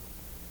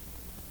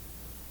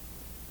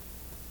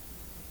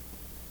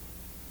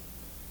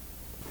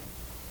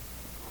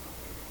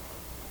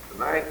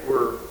Tonight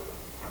we're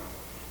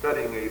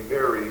studying a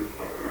very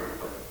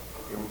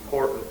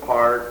important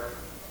part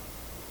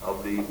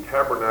of the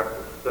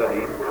tabernacle study.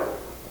 We're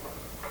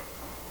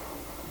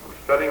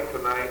studying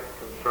tonight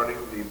concerning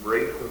the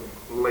Brazen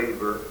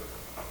Laver,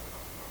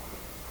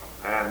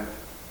 and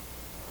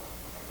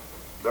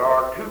there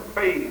are two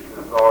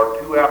phases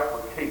or two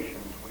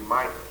applications, we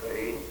might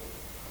say,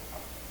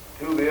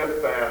 to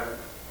this, and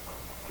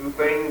two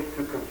things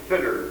to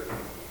consider.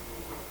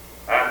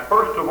 And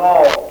first of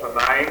all,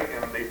 tonight,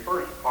 in the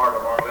first part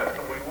of our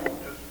lesson, we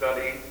want to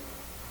study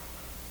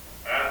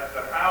as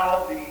to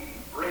how the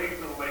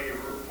Brazen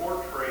Laver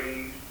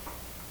portrays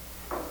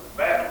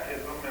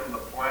baptism in the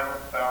plan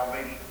of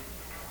salvation.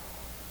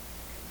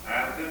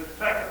 And then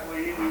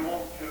secondly, we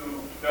want to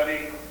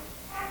study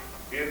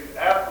its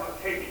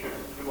application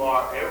to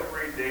our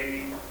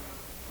everyday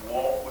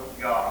walk with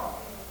God.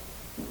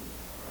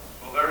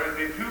 So there is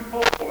a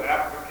twofold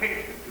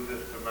application to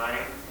this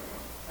tonight,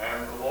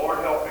 and the Lord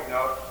helping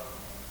us,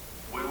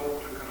 we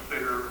want to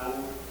consider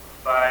both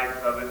sides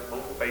of it,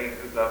 both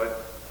phases of it,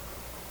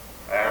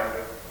 and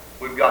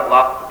we've got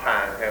lots of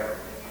time, haven't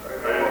we?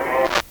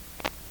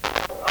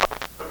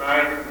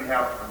 Tonight we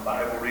have some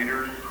Bible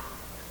readers.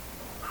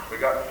 We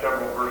got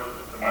several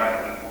verses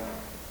tonight.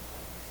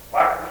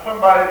 Like for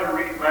somebody to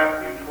read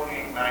Matthew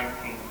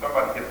 28:19,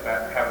 somebody get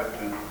that, have it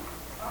too.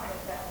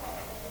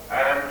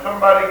 And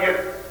somebody get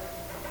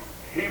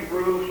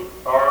Hebrews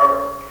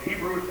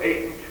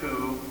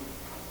 8:2,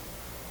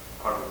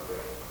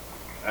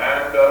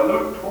 and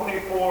Luke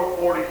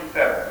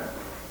 24:47.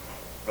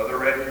 Brother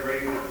Reggie,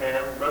 raise his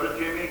hand. Brother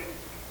Jimmy,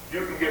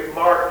 you can get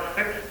Mark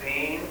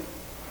 16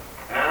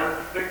 and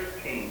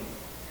 16.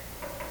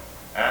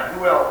 And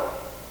who else?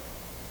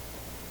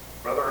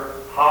 Brother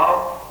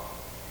Tom,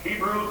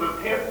 Hebrews the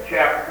 10th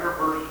chapter,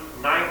 verse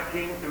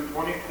 19 through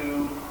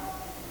 22.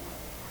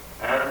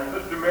 And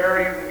Sister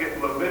Mary, you can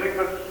get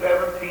Leviticus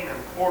 17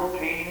 and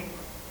 14.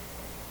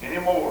 Any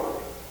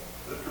more?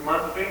 Sister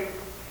Muncy,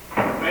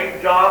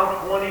 St.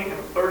 John 20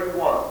 and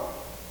 31.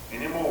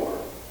 Any more?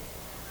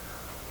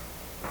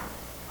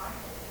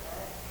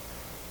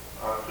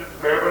 Sister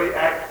Beverly,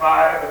 Acts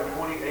 5 and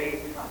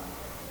 28.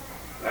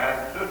 And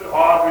Sister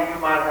Audrey, you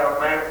might have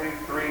Matthew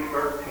 3,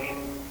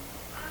 13,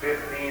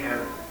 15,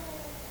 and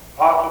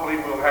possibly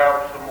we'll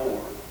have some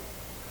more.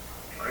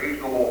 Praise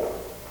the Lord.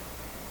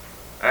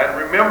 And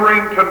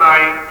remembering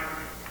tonight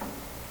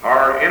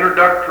our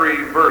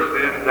introductory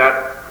verses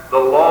that the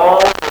law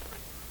of the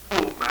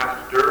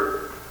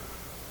schoolmaster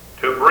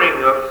to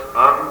bring us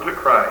unto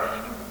Christ.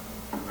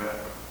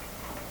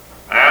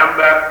 And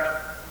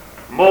that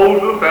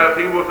Moses, as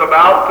he was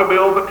about to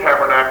build the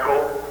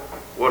tabernacle,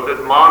 was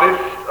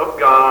admonished of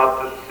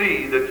God to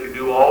see that you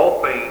do all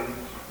things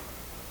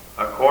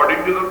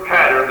according to the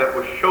pattern that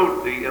was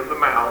showed thee in the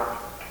mount,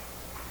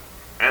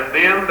 and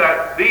then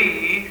that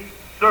these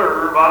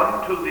serve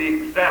unto the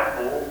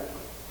example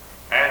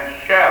and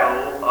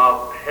shadow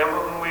of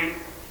heavenly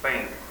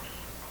things.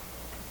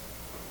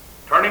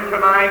 Turning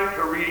tonight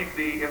to read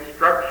the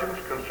instructions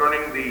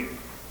concerning the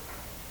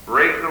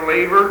Brazen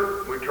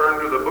Laver, we turn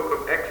to the book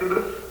of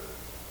Exodus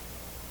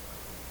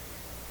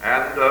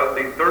and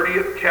the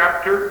 30th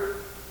chapter,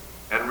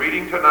 and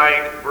reading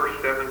tonight verse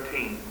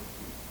 17.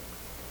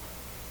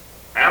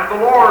 And the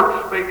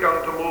Lord spake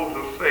unto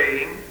Moses,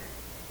 saying,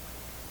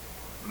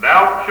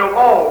 Thou shalt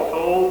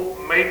also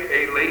make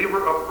a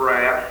laver of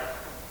brass,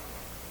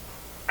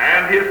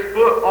 and his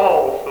foot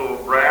also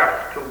of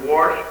brass, to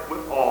wash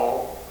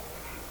withal.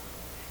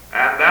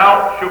 And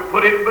thou shalt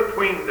put it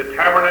between the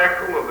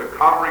tabernacle of the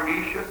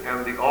congregation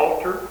and the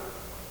altar,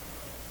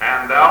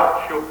 and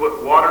thou shalt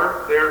put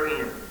water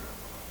therein.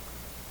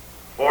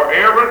 For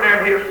Aaron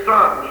and his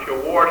sons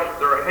shall wash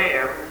their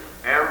hands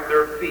and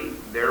their feet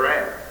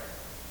thereat.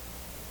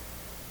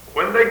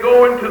 When they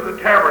go into the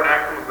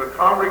tabernacle of the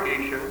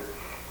congregation,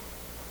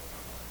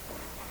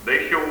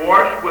 they shall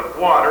wash with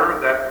water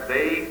that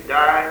they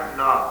die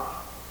not.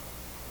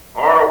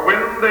 Or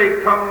when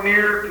they come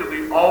near to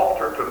the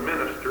altar to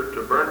minister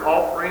to burnt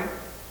offering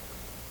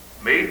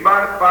made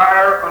by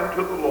fire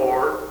unto the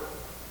Lord,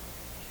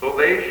 so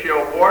they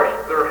shall wash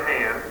their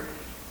hands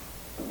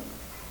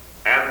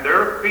and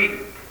their feet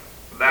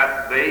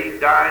that they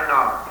die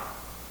not.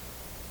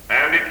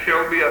 And it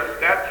shall be a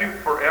statute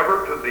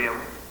forever to them,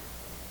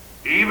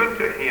 even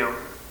to him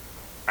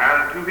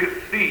and to his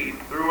seed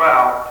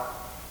throughout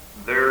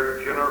their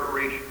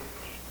generations.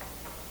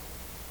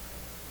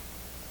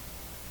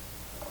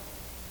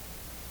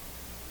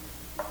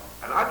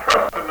 And I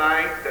trust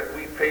tonight that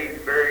we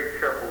paid very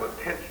careful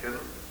attention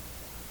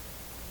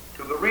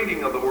to the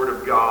reading of the Word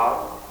of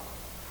God.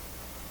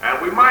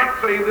 And we might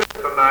say this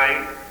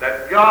tonight,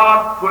 that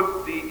God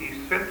put the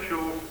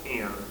essentials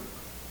in,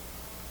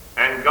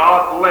 and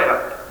God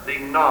left the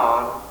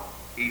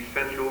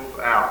non-essentials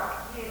out.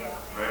 Yeah.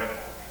 Amen.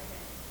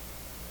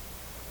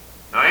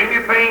 Now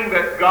anything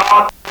that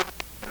God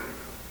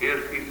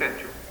is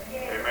essential.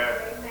 Yes.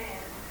 Amen. Amen.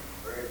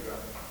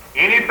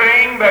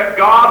 Anything that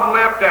God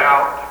left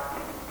out,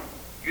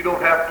 you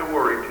don't have to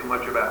worry too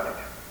much about it.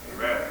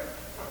 Amen.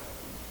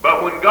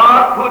 But when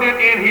God put it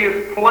in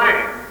his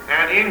plan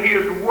and in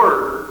his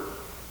word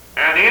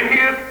and in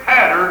his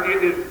pattern,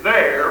 it is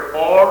there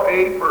for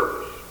a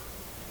purpose.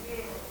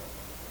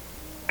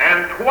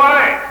 And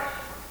twice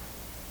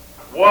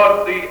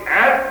was the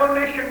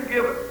admonition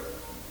given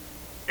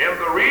in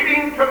the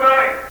reading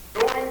tonight,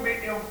 showing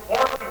the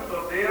importance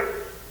of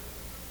this,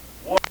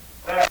 was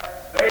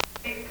that they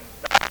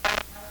die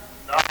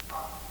not.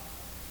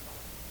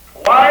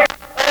 Twice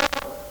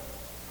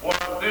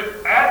was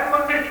this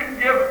admonition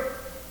given.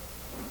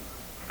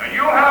 And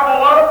you'll have a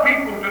lot of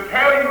people to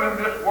tell you in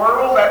this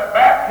world that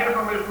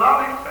baptism is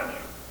not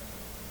essential,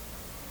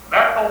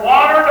 that the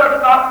water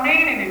does not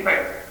mean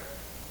anything.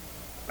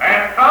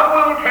 And some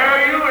will tell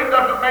you it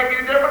doesn't make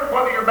any difference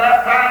whether you're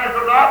baptized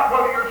or not,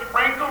 whether you're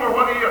sprinkled or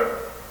whether you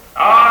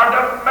are. It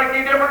doesn't make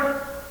any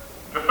difference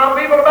to some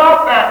people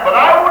about that. But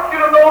I want you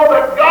to know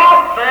that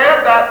God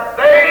said that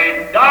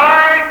they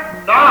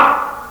died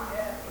not.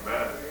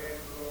 Amen.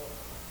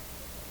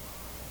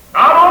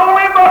 Not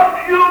only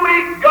must you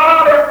meet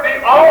God at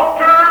the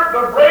altar,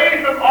 the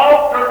brazen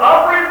altar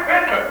of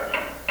repentance,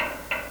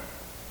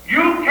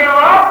 you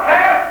cannot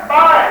pass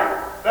by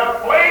the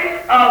place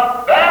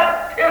of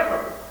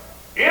baptism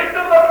into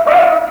the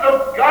presence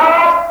of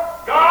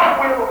God. God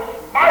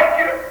will smite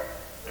you.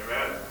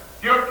 Amen.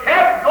 You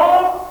can't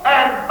go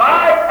and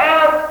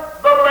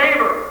bypass the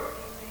laver.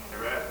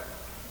 Amen.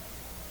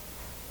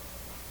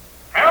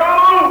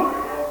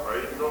 Hallelujah.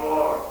 Praise the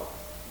Lord.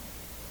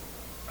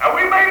 Now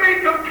we may be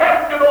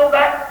contested on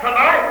that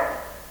tonight,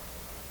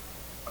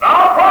 but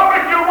I'll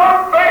promise you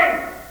one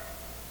thing.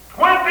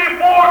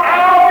 24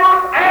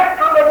 hours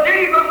after the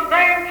Jesus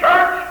name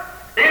church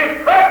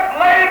is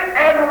translated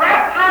and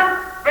raptured,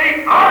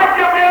 the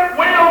argument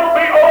will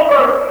be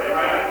over.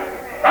 Amen.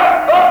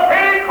 That the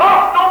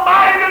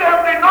Pentecostal-minded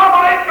and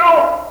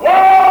denominational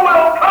world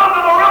will come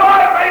to the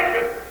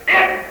realization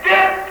it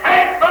did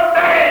take the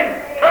name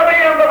to the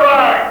end of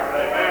life.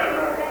 Amen.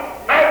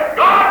 That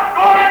God's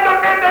going to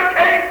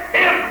vindicate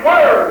his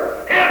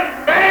word, his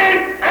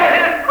name, and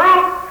his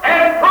truth,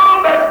 and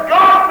prove that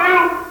God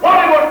knew what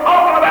he was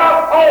talking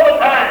about all the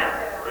time.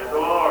 Praise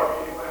the Lord.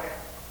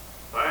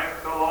 Thank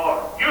the Lord.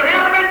 You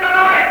hear me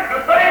tonight to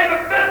say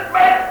that this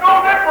makes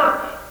no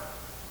difference.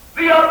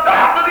 The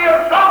audacity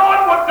of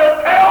someone would to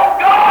tell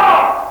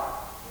God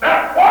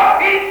that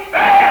what he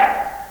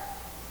said,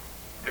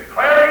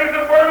 declaring in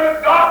the word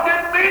that God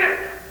didn't mean it.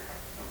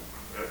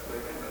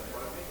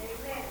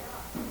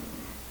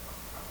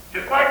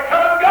 Just like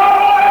telling God,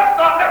 oh, that's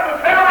not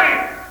necessary.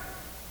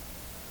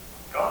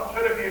 God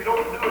said if you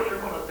don't do it,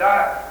 you're going to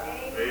die.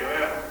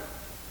 Amen.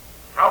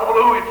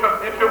 Hallelujah.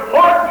 It's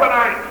important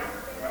tonight.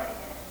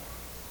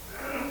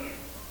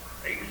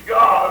 Praise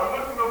God. I was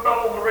listening to a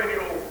fellow on the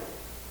radio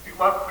a few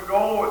months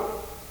ago, and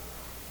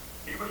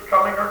he was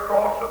coming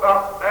across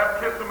about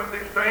baptism and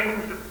these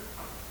things. And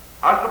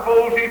I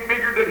suppose he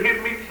figured that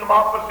he'd meet some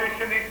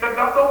opposition. He said,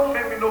 now don't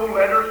send me no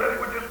letter. Said it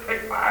would just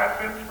take 5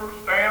 cents for a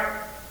stamp.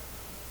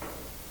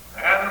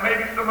 And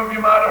maybe some of you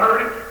might have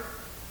heard it.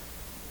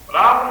 But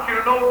I want you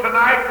to know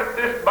tonight that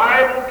this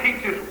Bible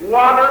teaches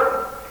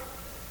water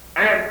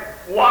and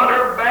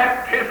water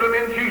baptism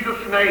in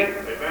Jesus' name.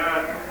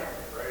 Amen.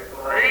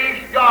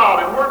 Praise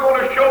God. And we're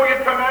going to show you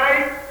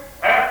tonight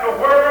as to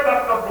where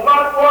that the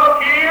blood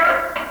was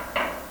here.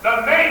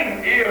 The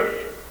name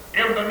is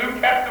in the New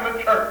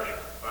Testament church.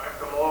 Thank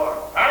the Lord.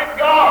 Thank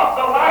God.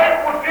 The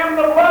life was in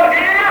the blood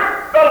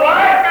here. The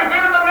life is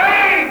in the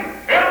name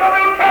in the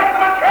New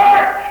Testament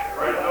church.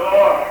 Praise the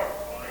Lord.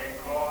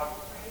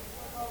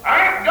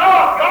 Thank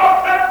God.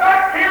 God said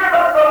back here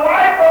that the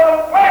life of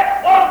the flesh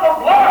was the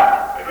blood.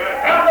 Amen.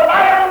 And the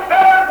Bible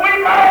says we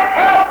might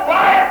have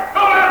life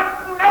through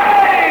his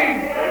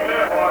name.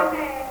 Amen.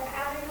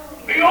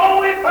 The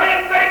only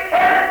thing they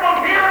carried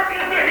from here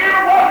into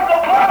here was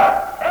the blood.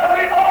 And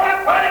the only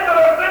thing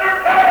that a sinner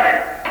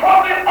carried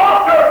from the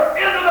altar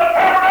into the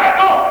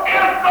tabernacle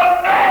is the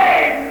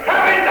name.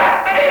 Having that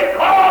name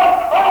called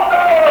on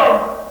them.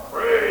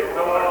 Praise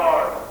the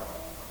Lord.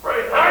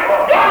 Praise the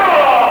Lord.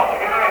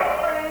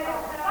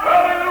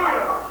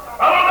 Hallelujah.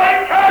 Well,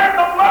 they carried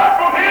the blood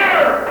from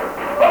here,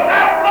 but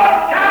that blood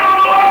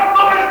channeled us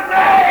through his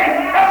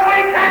name, and we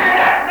carry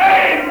that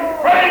name.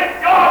 Praise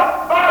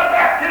God by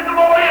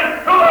baptismal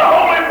into the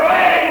holy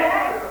place.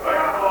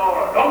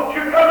 Don't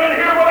you come in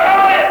here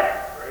without it.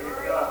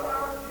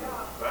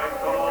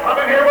 Come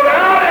in here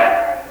without it.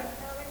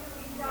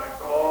 Thank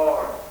the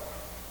Lord.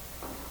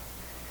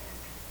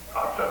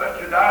 God said that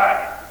you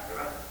die.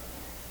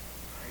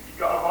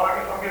 God, well, I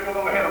guess I'm getting a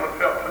little ahead of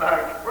myself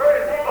tonight.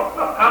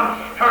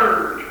 I'm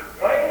stirred.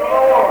 Thank the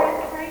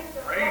Lord.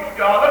 Praise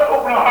God. Let's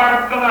open our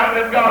hearts tonight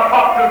and let God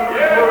talk to us.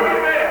 Yes,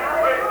 amen.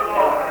 Praise the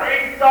Lord.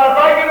 Praise God.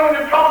 If I get on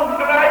your tongues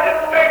tonight,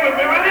 just stay with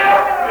me, will you?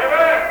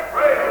 Amen.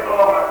 Praise the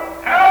Lord.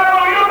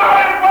 Hallelujah. You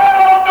might as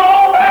well do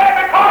that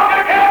because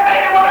you can't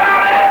make it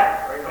without it.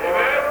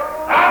 Amen.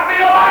 I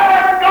feel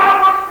like God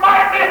would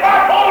smite me if I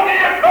told you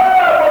you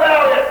could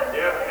without it.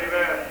 Yes,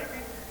 amen.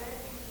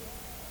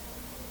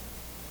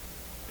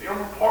 The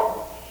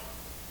importance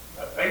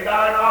that they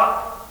die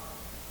not.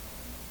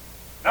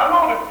 Now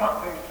notice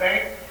something,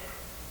 saints.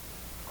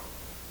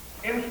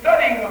 In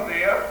studying of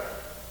this,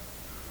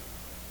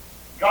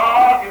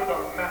 God is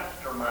a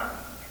mastermind.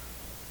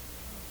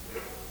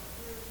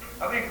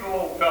 Now these little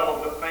old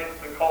fellows that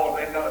think because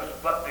they've got a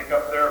Sputnik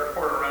up there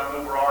pouring around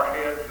over our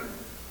heads and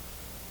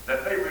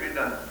that they really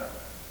done something.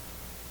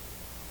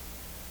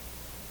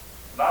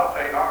 But I'll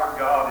say our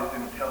God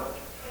is intelligent.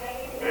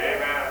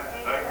 Amen.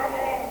 Thank the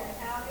Lord.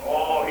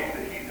 Oh,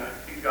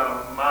 he's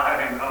got a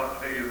mind, I'll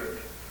tell you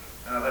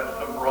that's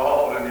so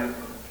broad and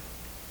infinite.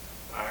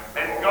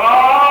 And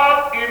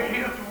God, in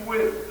his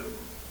wisdom,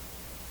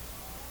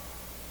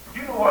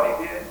 you know what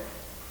he did?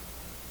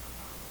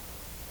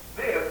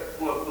 This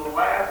was the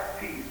last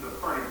piece of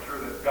furniture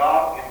that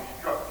God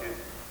instructed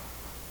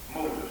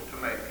Moses to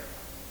make.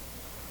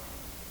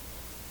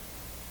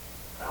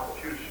 Now I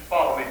want you to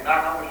follow me.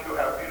 Now I want you to show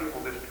how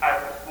beautiful this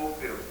type is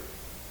fulfilled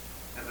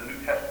in the New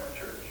Testament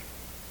church.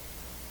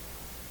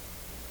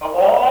 Of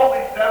all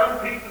the 7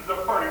 pieces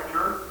of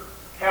furniture,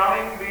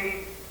 counting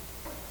the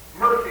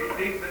mercy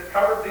seat that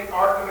covered the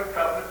Ark of the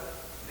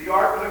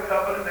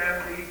Covenant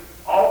and the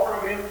altar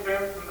of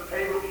incense and the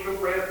table of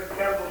showbread, the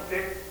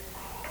candlestick,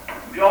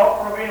 the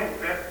altar of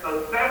incense,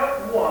 the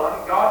 7th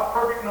one, God's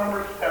perfect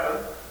number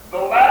 7, the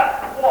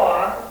last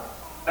one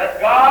that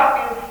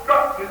God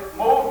instructed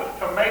Moses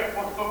to make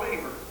was the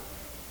laver.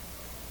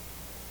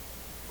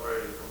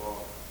 Praise the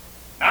Lord.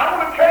 Now I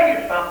want to tell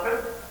you something.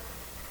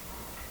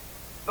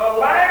 The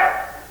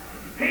last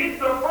piece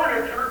of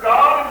furniture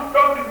God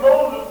instructed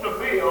Moses to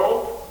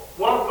build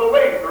was the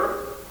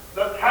laver.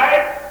 The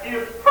type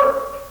is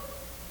perfect.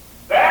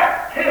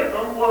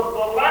 Baptism was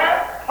the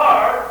last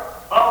part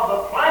of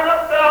the plan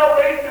of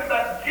salvation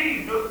that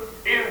Jesus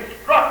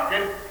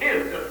instructed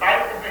his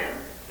disciples in.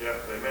 Yes,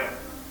 amen.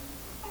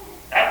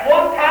 At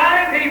one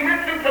time, he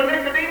mentioned to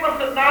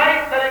Nicodemus at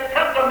night that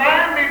except a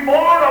man be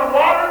born of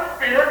water and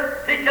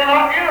spirit, he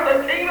cannot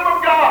enter the kingdom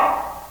of God.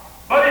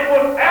 But it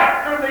was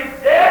after the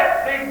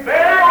death, the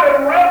burial,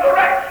 and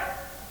resurrection.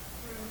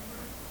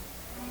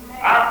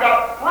 I've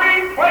got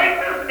 3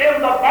 places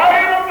in the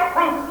Bible to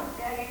prove it.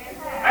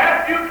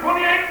 Matthew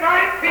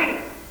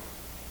 28:19.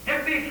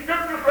 Get these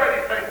scriptures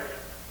ready, saints.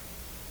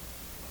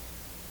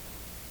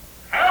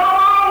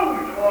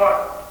 Hallelujah, Lord.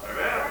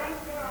 Amen.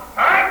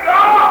 Thank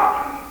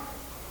God.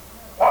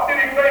 What did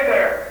he say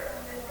there?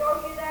 Go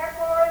ye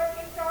therefore and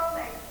teach all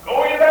nations.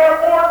 Go ye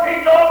therefore and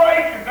teach all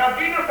nations. Now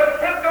Jesus had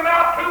sent them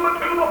out 2 and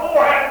 2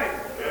 before, hadn't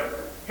he? Yes.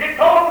 He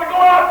told them to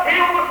go out,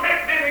 heal the sick,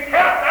 and he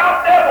cast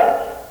out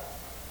devils.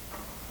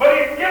 But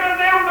he's given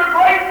them the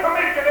Great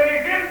Commission, and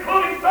he's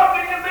including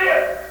something in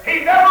this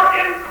he never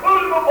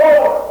included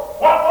before.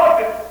 What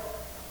was it?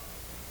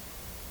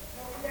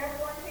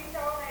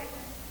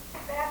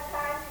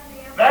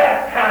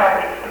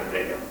 Baptizing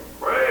them.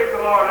 Praise the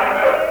Lord.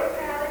 Amen.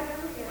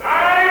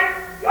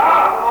 Thank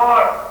God,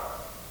 Lord.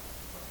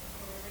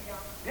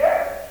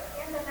 Yes.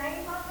 In the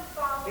name of the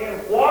Father. In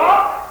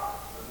what?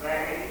 The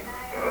name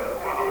of the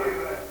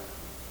Father.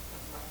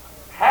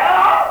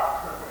 How?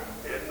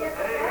 In the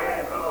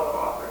name of the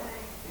Father.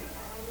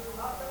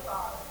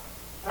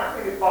 How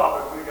many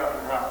fathers we got in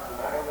the house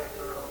tonight?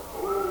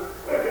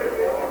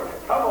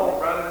 Come on,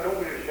 brother. Don't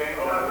be ashamed.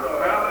 Hallelujah.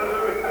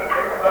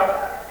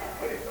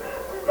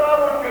 I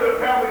want you to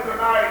tell me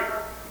tonight,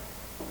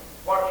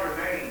 what's your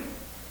name?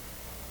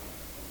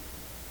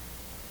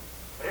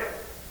 Yeah.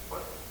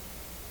 What?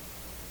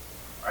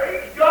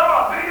 Praise God.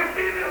 Do you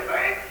see this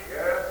thing?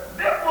 Yes.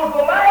 This was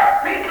the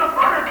last piece of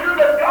furniture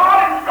that God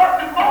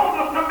instructed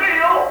Moses to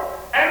build,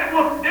 and it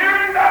was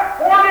during that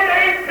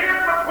 40-day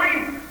period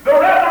between the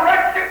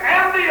resurrection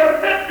and the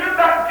ascension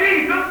that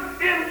Jesus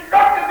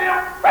instructed them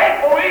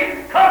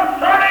faithfully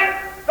concerning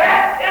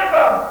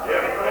baptism.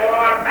 Yes,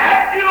 Lord.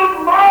 Matthew,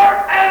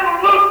 Mark,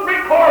 and Luke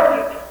record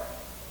it.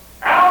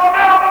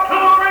 Alabama, 2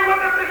 or 3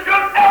 witnesses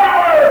should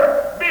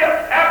everywhere be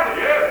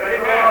established. Yes,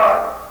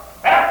 amen.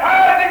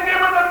 Baptizing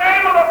them in the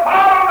name of the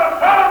Father, the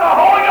Son, and the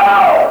Holy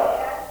Ghost.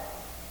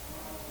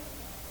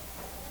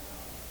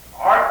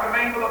 Art the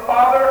name of the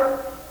Father,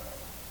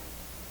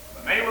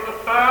 the name of the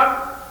Son,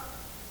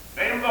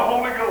 the name of the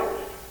Holy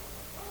Ghost.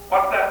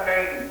 What's that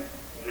name?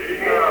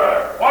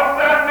 Jesus. What's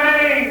that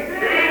name?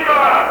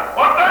 Jesus.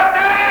 What's that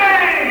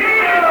name?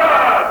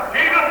 Jesus.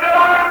 Jesus said,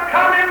 I am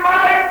come in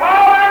my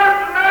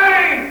Father's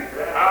name.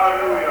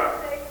 Hallelujah.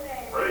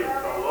 Praise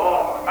the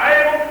Lord. The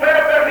Bible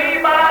said that he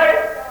by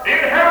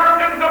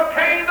inheritance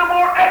obtained a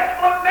more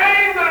excellent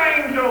name than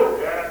angels.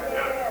 Yes,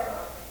 yes.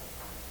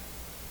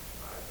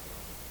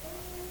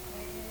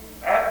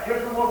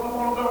 Baptism was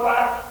one of the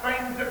last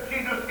things that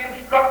Jesus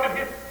instructed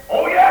him.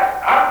 Oh yes,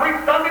 I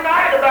preached Sunday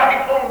night about he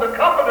told the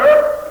Comforter.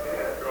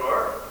 Yeah,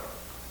 sure.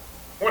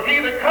 When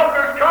he, the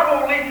Comforter's come,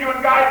 will lead you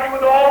and guide you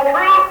into all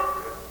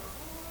truth.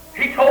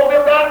 He told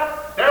them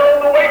that they're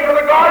on the way to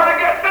the Garden of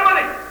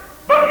Gethsemane.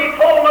 But he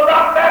told them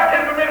about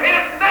baptism in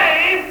his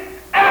name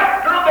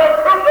after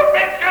the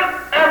crucifixion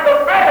and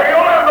the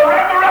burial and the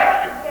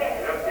resurrection.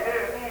 Yes, he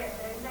did.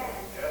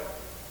 Yes.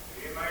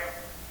 Amen.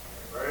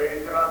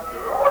 Praise God.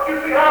 I want you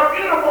to see how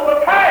beautiful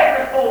the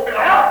tag is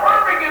fulfilled, how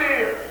perfect it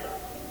is.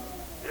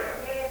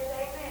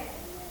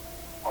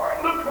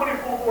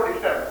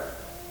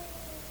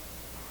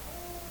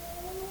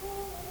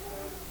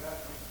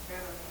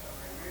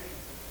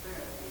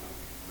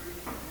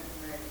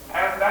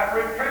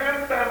 that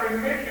repentance and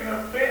remission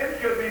of sins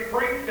should be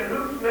preached in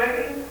whose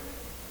name?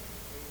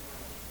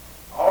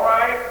 All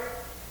right,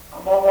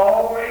 among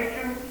all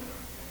nations,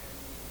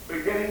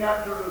 beginning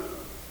at Jerusalem.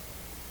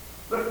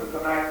 Listen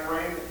tonight,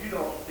 friend, if you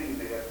don't see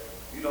this,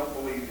 you don't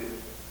believe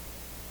this.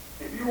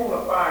 If you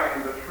want to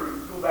find the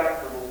truth, go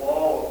back to the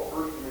law of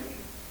first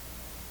mention.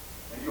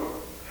 And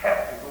you'll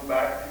have to go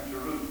back to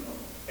Jerusalem,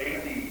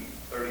 A.D.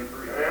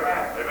 33.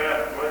 Amen. Amen.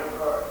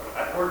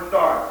 That's where it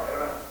starts.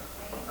 Amen.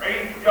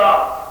 Praise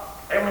God.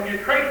 And when you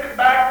trace it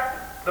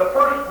back, the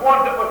first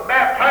one that was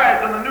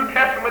baptized in the New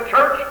Testament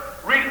church,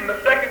 reading the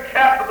second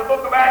chapter of the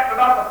book of Acts,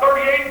 about the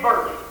 38th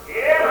verse.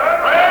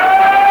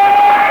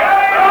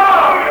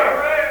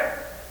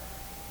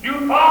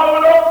 You follow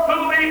it on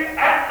through the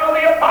Acts of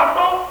the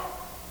Apostles,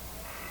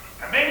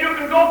 and then you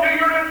can go to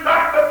your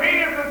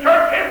encyclopedias and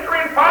church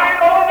history and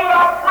find on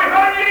about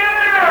 300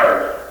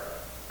 years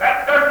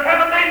that their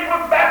candidate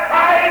was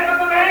baptized in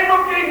the name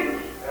of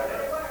Jesus.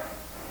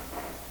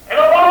 And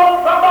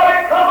along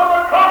somebody come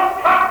with a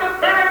concocted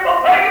spiritual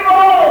thing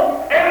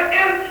along and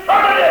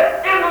inserted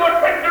it into the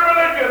Christian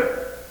religion.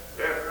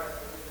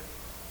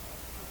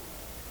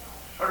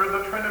 Inserted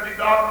the Trinity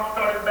doctrine,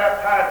 started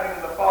baptizing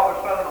in the Father,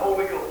 Son, and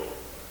Holy Ghost.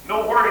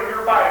 Nowhere in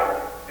your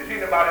Bible is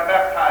anybody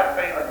baptized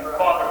saying that the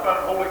Father, Son,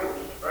 and Holy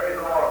Ghost. Praise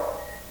the Lord.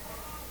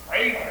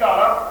 Praise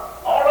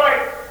God. All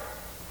right.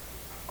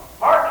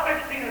 Mark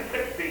 16 and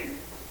 16.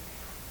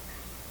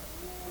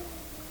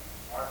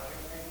 Mark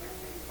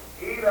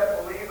 16. He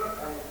that believeth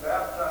and is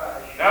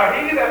baptized. Now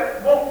he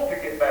that wants to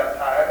get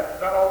baptized, is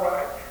that all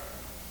right?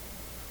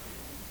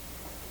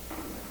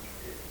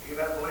 He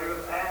that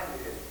believeth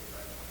and is.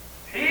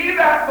 He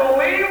that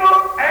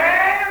believeth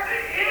and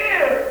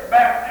is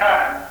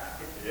baptized.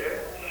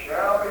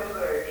 Shall be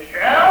saved.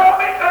 Shall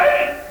be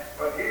saved.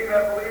 But he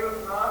that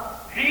believeth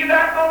not. He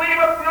that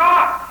believeth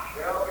not.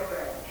 Shall be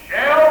damned.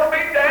 Shall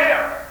be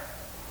damned.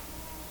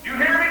 You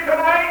hear me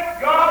tonight?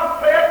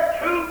 God said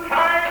 2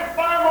 times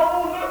by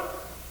Moses,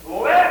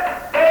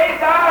 lest they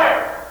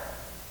die.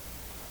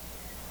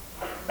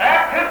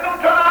 Baptism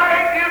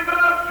tonight is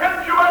an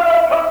essential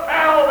to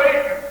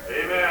salvation.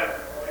 Amen.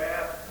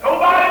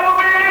 Nobody will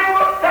be able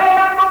to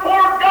stand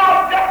before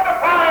God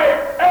justified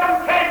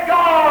and say,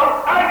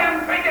 God, I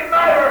didn't think it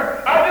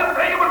mattered. I didn't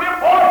think it was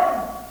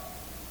important.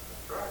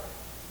 That's right.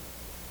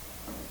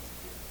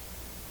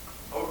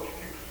 Oh,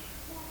 excuse.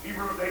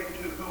 Hebrews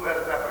 8:2. Who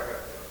has that? I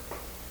got that.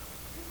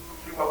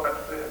 See what that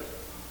says.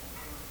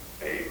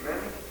 A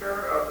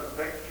minister of the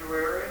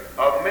sanctuary.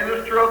 A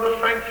minister of the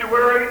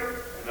sanctuary.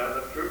 And of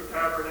the true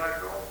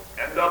tabernacle.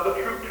 And of the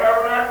true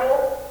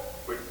tabernacle.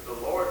 Which the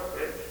Lord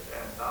pitched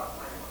and not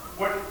man.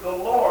 Which the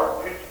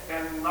Lord pitched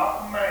and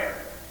not man.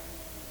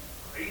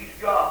 Praise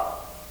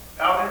God.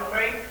 Now then,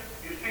 saints,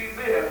 you see,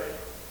 this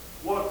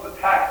was the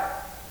title.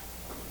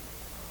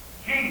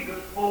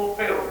 Jesus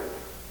fulfilled it.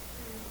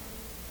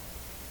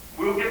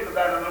 We'll get to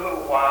that in a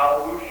little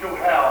while. We'll show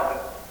how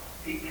that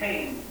he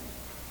came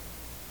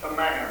to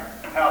man,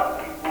 how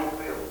that he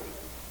fulfilled.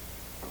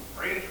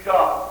 Praise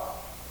God.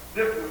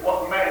 This is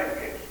what man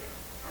pitched.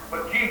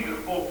 But Jesus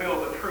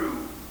fulfilled the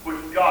truth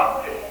which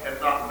God pitched and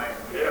not man.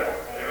 Yeah.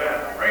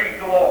 Amen. Praise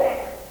the Lord.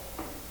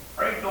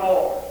 Praise the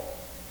Lord.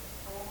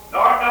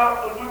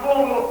 Now, as we go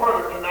a little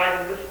further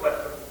tonight in this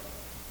lesson,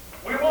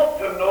 we want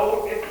to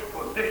know its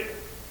position.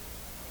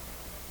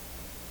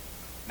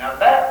 Now,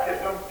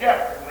 baptism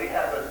definitely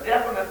has a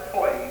definite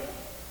place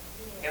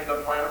in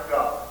the plan of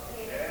God.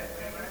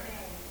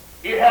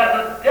 It has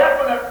a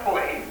definite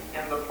place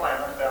in the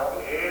plan of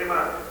salvation.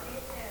 Amen.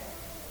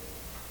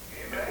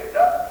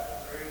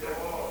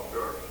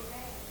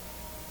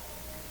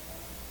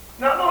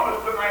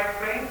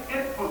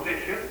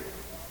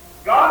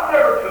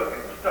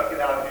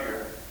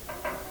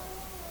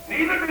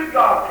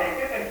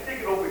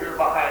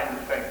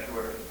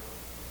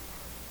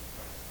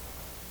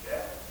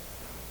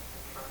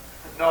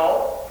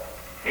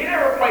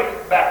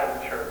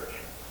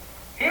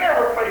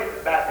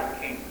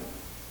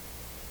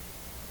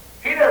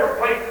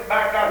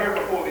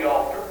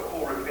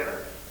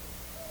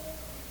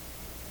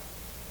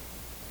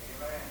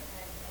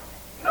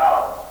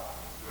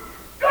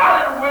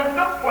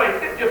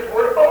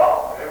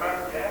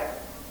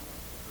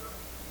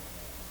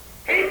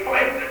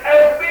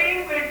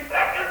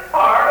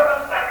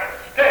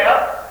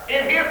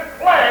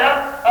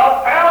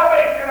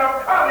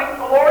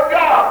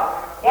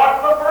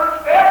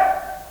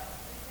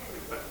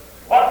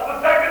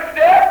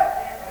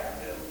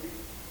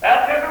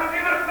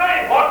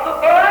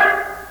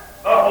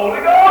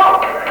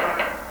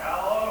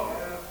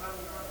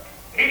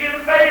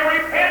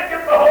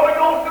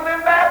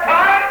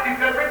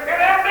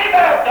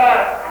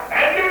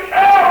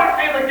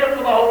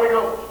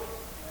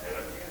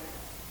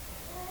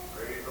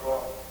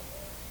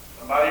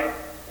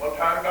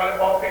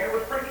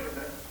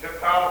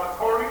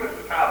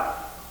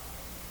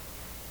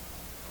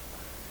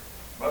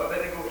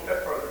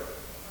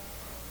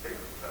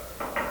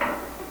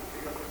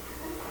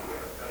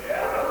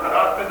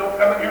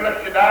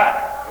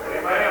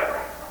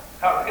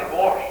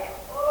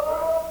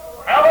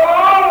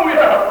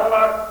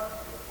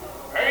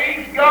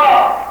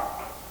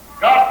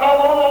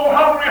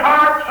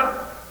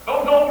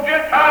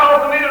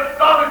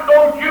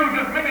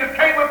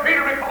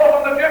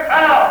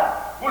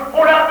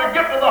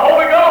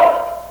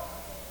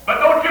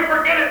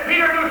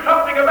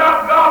 something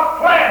about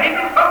God's plan. He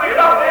knew something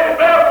about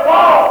the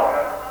law.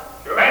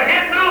 And he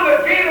knew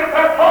that Jesus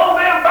had told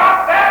them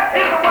about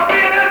baptism would be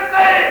in his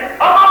name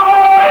among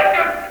all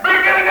nations,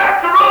 beginning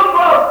at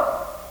Jerusalem.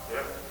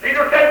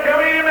 Peter said, "Can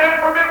any man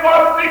forbid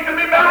water that he should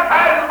be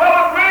baptized as well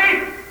as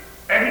me?"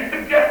 And he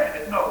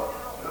suggested it. No.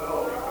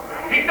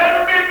 He said it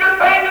would be a good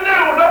thing to do.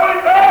 Is that what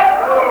he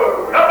said?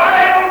 The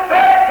Bible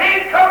said he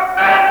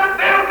commanded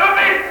them to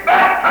be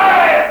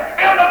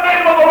baptized in the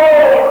name of the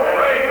Lord.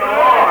 Praise the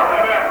Lord.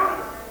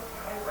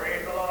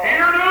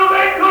 Peter knew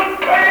they couldn't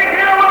stay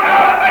here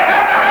without it. They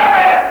had to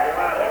have it.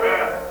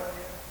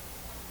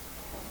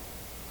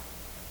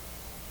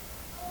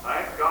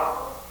 Thank God.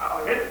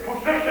 His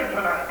position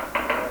tonight.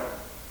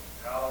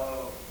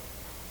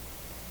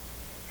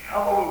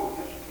 Hallelujah.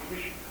 His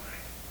position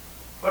tonight.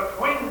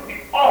 Between the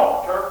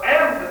altar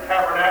and the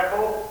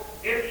tabernacle,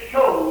 it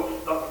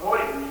shows the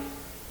place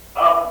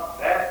of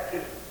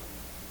baptism.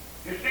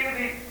 You see,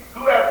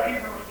 who has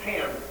Hebrews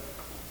 10,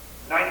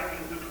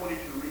 19 through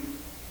 22 read?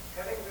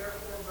 Having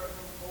therefore,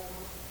 brethren,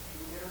 boldness to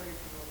enter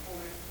into the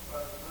holiest by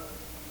the blood of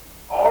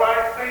Jesus. All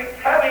right,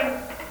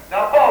 saints,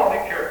 now follow me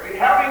carefully,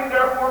 having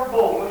therefore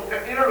boldness to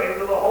enter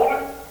into the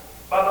holiest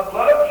by the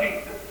blood of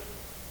Jesus,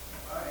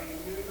 By a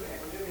new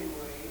and living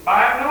way, by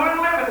a new and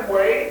living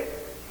way,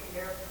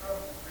 which he hath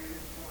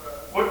consecrated for us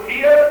which he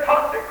has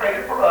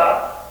consecrated for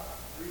us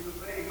through the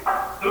veil,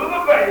 through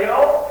the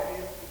veil, that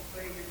is to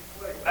say his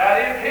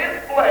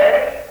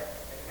flesh,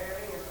 that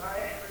is his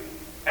flesh,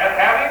 and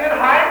having an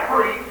high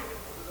priest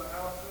over the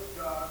house of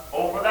God.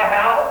 over the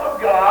house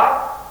of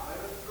God, let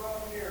us draw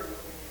near with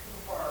a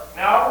true heart,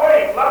 Now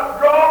wait, let's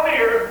draw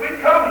near as we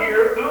come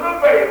here through the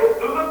veil,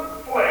 through the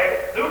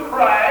flesh, through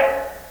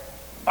Christ,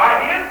 by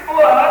his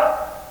blood,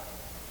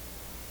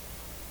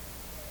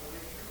 with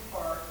a true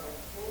heart and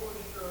full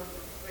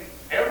assurance of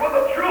faith, and with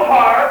a true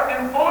heart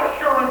and full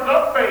assurance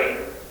of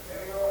faith,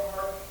 having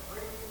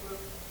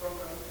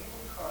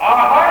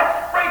our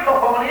hearts sprinkled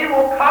from an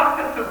evil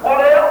conscience, our hearts sprinkled from an evil conscience, and what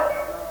else?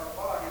 and our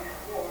bodies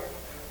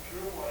washed in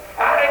pure water.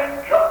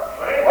 Thank God.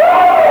 Thank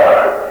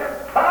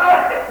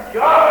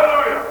God.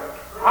 Hallelujah.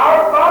 Our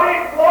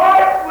bodies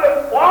washed with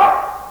what?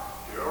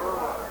 Pure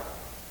water.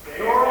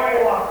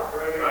 Pure water.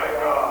 Thank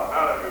God.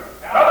 Hallelujah.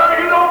 Brother,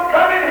 you don't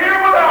come in here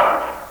without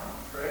it.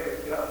 Praise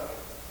God.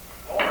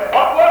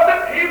 What was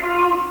it?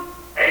 Hebrews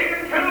 8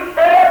 and 2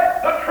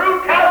 said, the true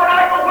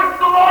tabernacle which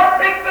the Lord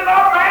fixed of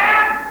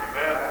man.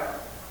 Amen.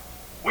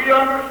 We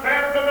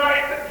understand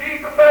tonight that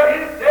Jesus at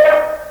his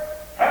death,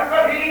 and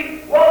that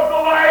he was the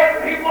life,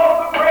 and he was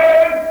the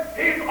bread, and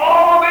he's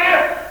all of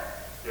this.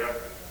 Yes.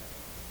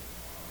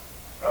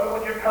 Brother,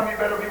 when you come, you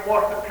better be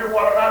washed in pure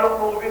water. I don't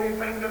know of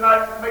anything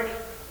tonight that makes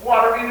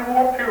water any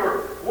more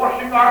pure.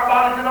 Washing our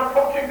bodies and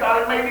approaching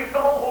God, it may be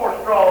some old horse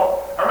straw,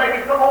 or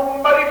maybe some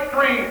old muddy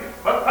stream.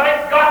 But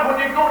thank God, when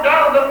you go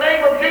down in the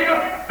name of Jesus,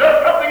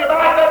 there's something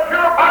about that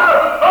purifies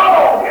the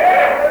soul.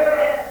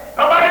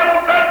 The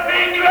Bible says,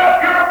 seeing you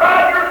have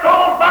purified your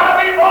souls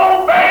by the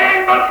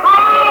obeying the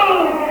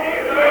truth.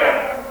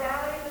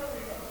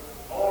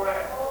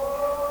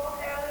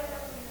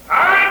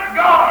 Thank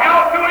God,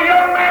 how to a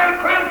young man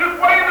cleanse his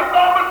way, the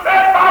psalmist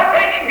said, by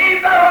taking heed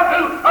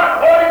thereunto,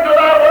 according to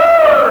thy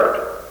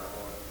word.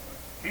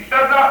 He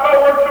said, not by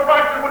works of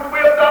righteousness which we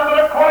have done,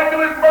 but according to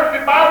his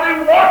mercy, by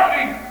the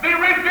washing, the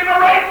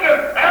regeneration,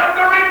 and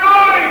the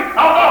renewing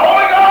of the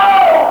Holy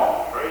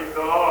Ghost. Praise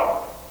the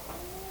Lord.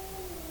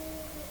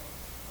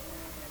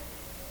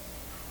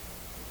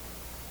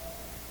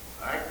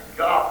 Thank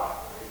God.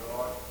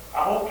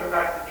 I hope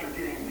tonight that you're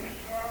getting this.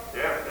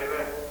 Yes,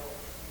 amen.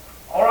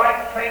 All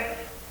right, saints,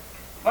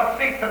 let's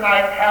see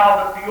tonight how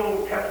that the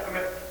Old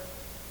Testament,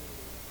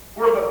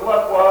 where the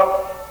blood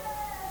was,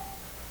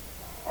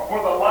 or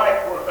where the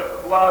life was that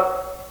the blood,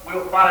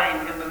 we'll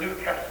find in the New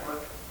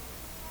Testament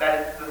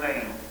that it's the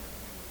name.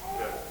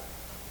 Yes.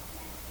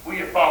 Will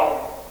you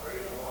follow me?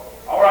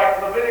 All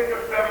right,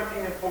 Leviticus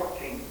 17 and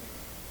 14.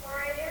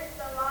 For it is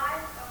the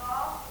life of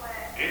all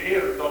flesh. It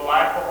is the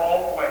life of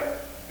all flesh,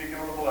 speaking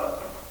of the blood.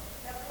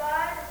 The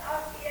blood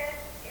of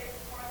it is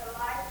for the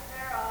life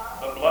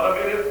thereof. The blood of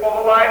it is for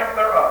the life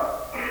thereof.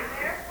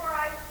 Therefore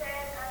I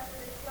said unto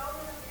the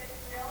children of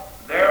Israel,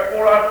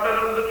 Therefore I said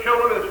unto the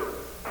children of Israel,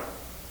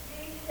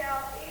 ye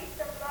shall eat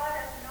the blood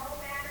of no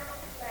manner of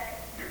flesh,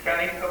 you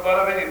can't eat the blood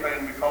of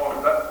anything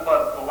because that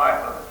blood's the life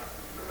of it.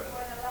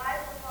 for the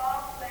life of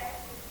all flesh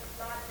is the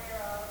blood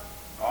thereof.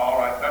 All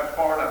right, that's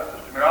far enough,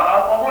 Sister Mary.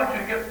 I want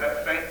you to get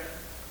that, saints.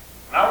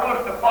 And I want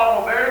us to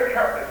follow very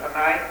carefully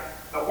tonight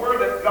the word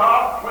that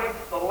God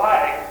placed the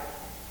life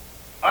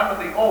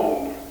under the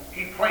old,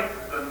 he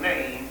placed the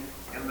name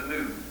in the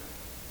new.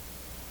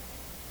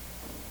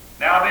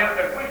 Now then,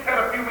 as we said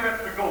a few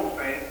minutes ago,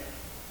 saints,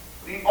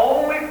 the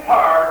only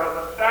part of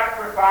the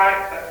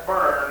sacrifice that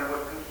burned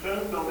was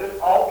consumed on this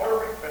altar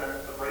of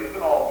repentance, the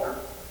brazen altar.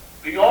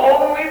 The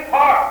only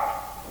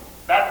part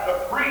that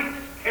the priest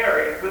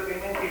carried with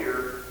him in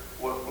here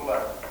was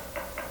blood.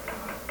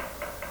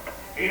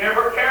 He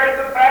never carried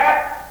the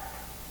fat.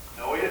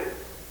 No, he didn't.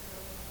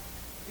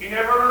 He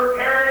never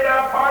carried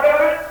a part of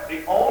it.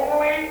 The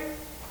only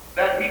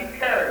that he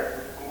carried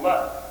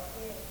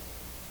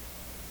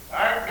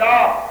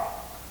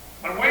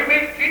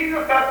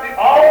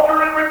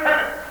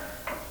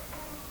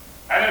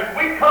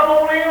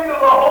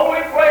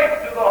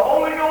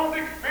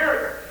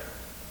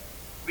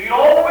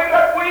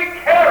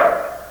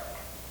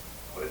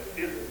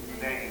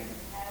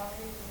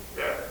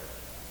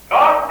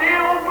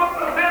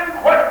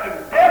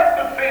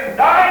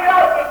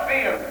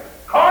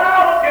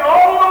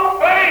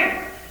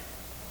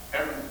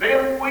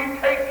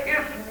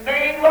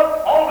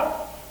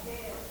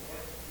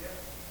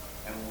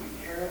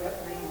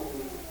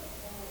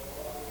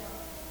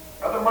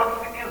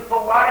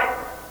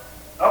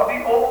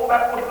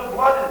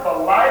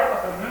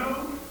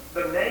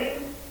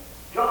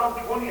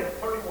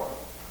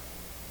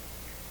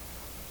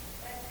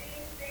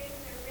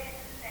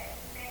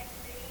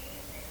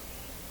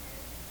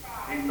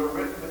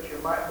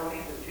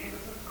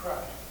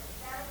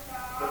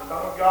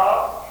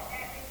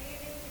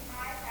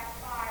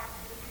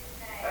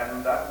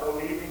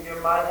and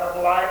you might have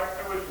life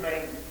through his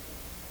name.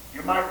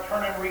 You might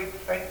turn and read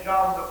St.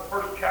 John, the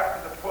 1st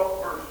chapter, the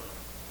 12th verse.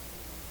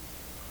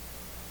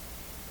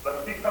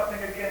 Let's see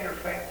something again here,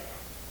 saints.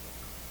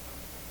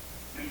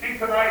 You see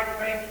tonight,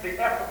 saints, the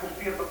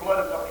efficacy of the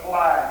blood is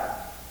applied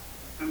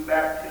through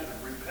baptism,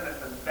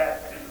 repentance and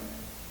baptism.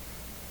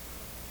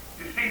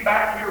 You see,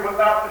 back here,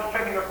 without the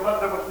shedding of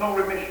blood, there was no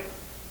remission.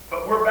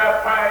 But we're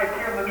baptized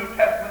here in the New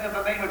Testament in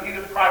the name of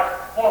Jesus Christ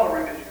for the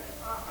remission.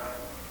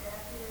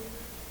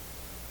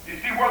 You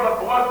see where the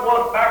blood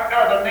was back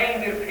there, the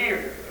name is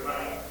here.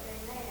 Amen.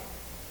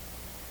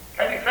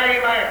 Can you say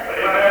amen?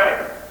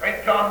 Amen.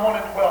 St. John 1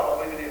 and 12,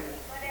 I believe it is.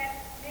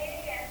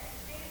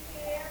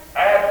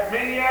 But as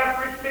many as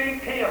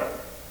received him,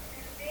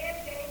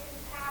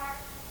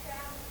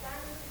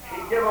 he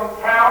gave them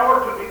power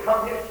to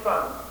become his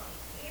sons.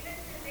 even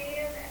to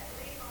them that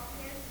believe on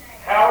his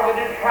name. How did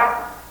it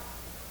happen?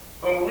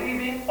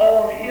 Believing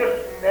on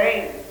his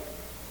name.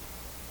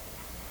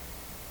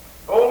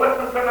 Oh,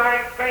 listen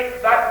tonight,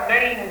 saints, that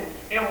name's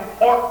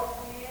important.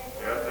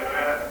 Yes,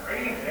 Amen.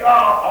 Praise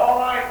God. All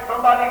right,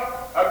 somebody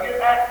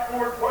get Acts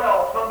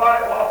 4:12.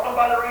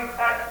 Somebody reads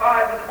Acts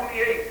 5 and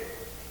 28.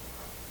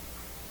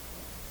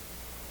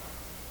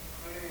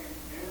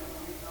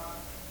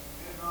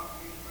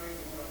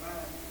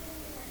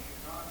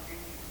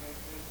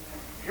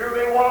 Here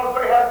they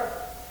was, they had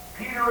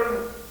Peter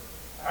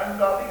and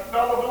these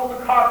fellows on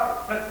the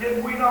carpet. Said,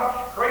 did we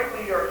not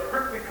straightly or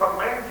strictly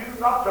command you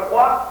not to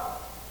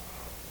what?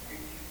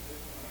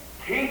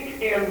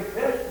 Teach in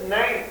this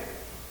name.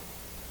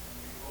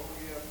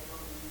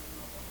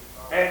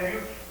 And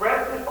you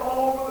spread this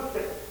all over the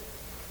city.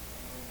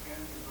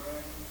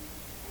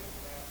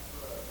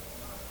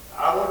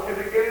 I want you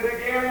to get it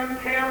again.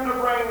 Intend to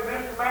bring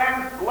this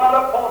man's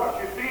blood upon us.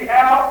 You see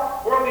how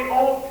where the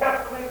Old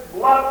Testament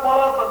blood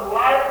was and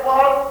life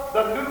was,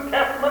 the New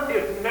Testament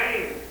is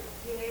name.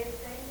 Yes,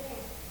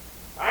 amen.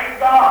 Thank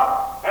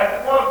God. As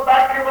it was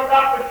back here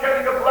without the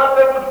shedding of blood,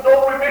 there was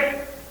no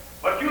remission.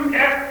 But you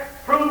can't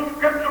prove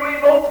scripturally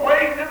no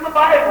place in the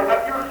Bible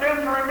that your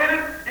sins are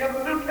remitted in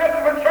the New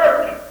Testament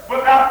church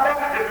without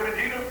baptism in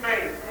Jesus'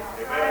 name.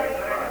 Amen.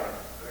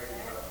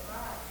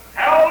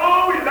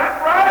 Hallelujah.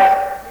 That's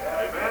right.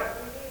 Amen.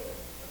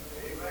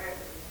 Amen.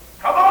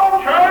 Come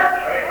on, church.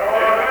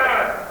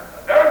 Amen.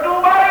 There's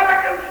nobody that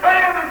can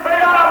stand and say,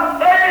 I'm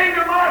saved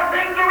and my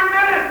sins are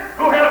remitted,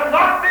 who has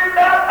not been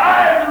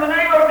baptized in the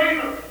name of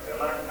Jesus.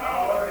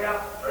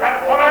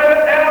 That's what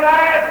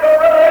Ananias, the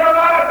brother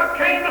Ananias that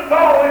came to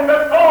Saul. He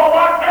said, Saul,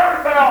 why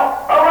carest thou?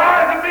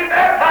 Arise and be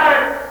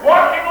baptized,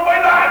 washing away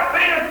thy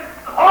sins,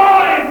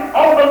 calling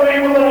on the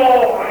name of the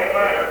Lord.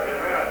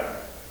 Amen.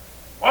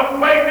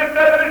 One place it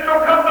says that it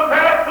shall come to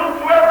pass,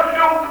 whosoever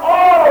shall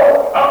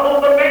call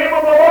upon the name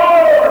of the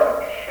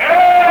Lord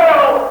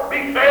shall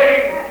be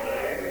saved.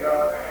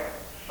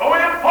 So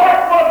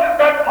important was it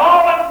that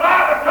Paul and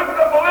Silas took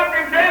the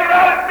Philippian jailer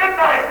out at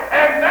midnight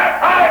and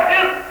baptized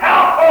his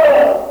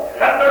household,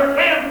 that their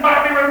sins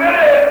might be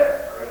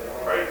remitted.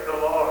 Praise the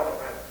Lord.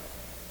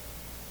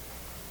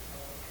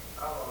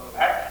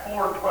 Acts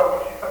 4 and 12.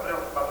 Let's see something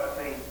else about that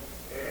name.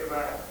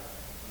 Amen.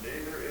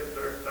 Neither is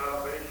there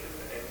salvation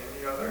in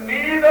any other.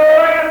 Neither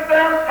is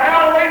there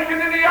salvation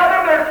in the other.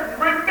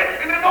 There's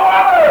remission in no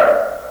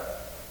other.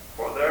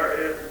 For there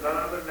is none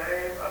other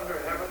name under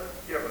heaven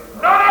given.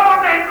 None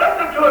other name.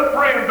 Listen to it,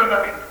 friends,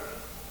 tonight.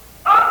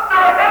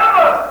 Under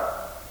heaven.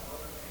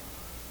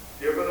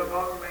 Given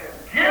among men.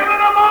 Given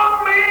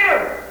among men.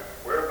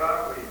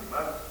 Whereby we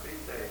must be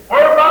saved.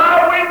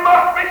 Whereby we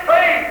must be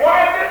saved.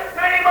 Why, this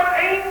name an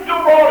angel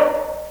wrote it.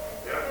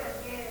 Yes.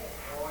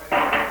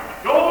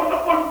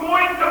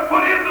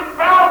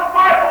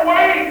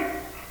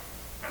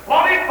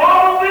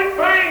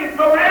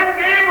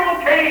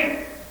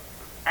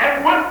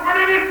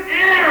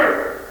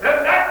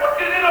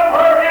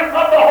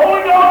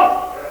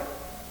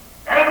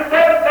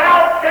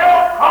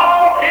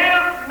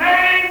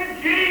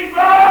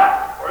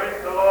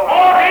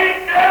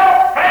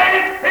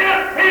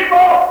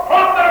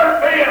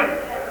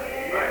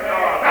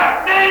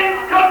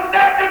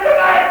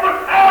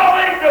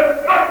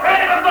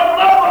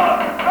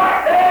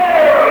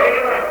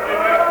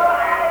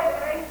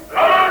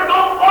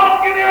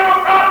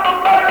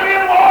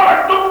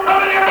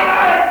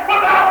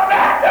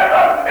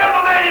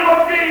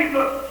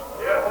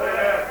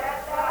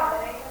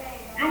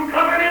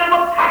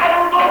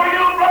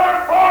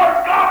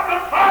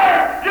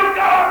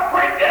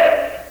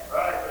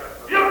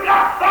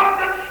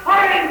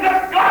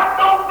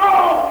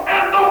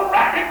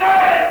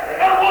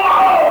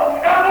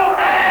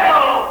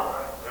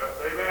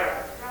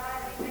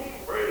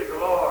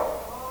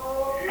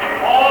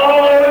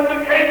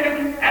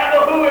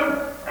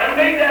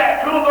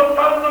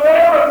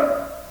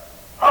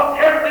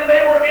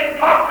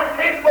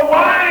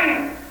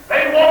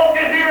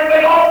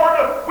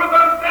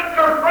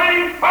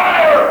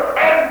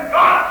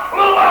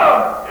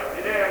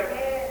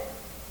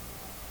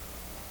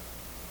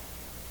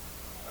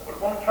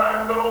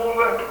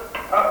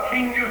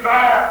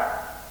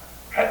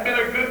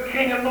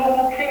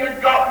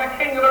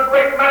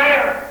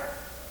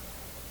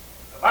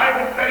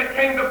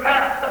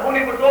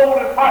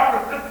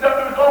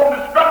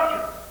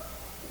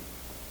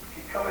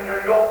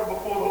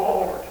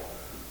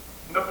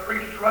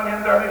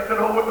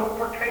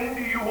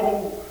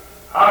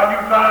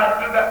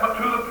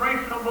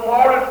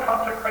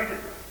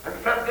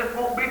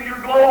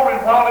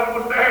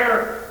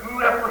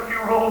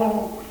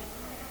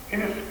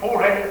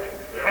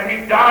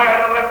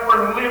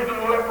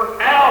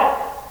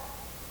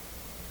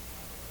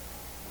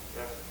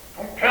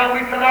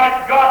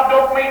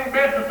 mean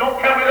business.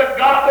 Don't tell me that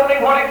God don't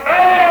mean what he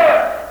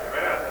says.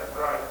 Amen. That's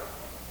right.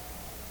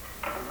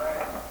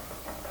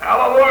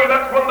 Hallelujah.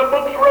 That's when the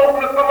books are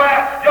opened at the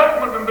last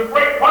judgment and the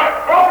great white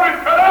throne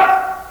is set up.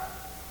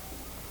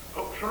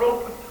 Books are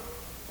opened.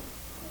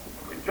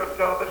 We just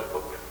out this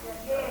book.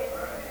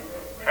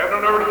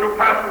 Heaven and earth shall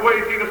pass away,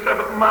 Jesus said,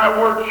 but my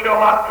word shall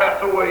not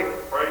pass away.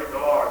 Praise the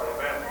Lord.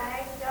 Amen.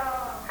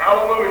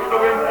 Hallelujah.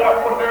 So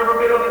important was every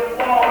bit of this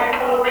law. He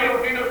fulfilled,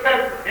 Jesus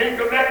said, in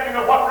connection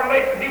of what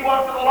relation he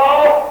was to the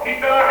law.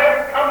 He said, I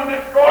haven't come to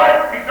destroy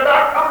it. He said,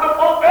 I've come to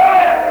fulfill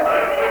it.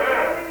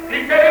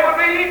 He said it would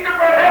be easier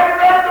for heaven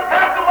and earth to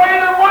pass away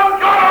than one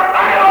jot or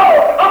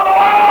tittle of the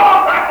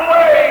law pass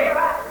away.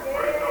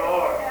 Praise the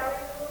Lord.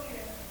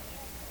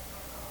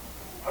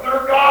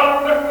 There's God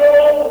on this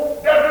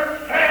old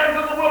desert sands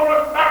in the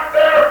wilderness back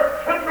there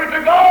centuries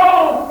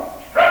ago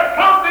spread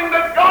something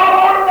that God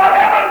ordered the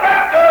heavens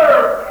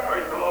after.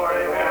 Praise the Lord.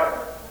 Amen.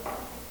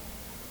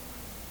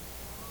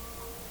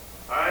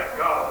 Thank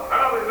God.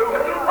 Hallelujah.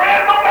 It's a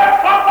random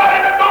that somebody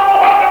that don't know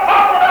what to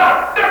talk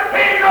about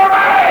deceive your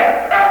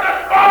mind and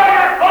destroy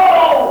your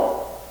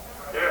soul.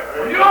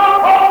 Yeah. You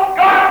oppose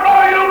God, for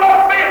you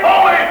must be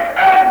holy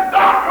and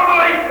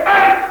doctrinally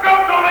and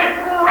scripturally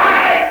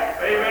right.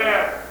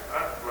 Amen.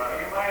 That's right.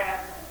 Amen.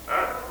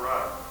 That's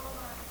right.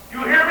 You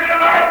hear me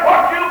tonight?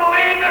 What you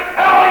believe is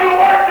how you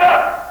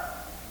worship.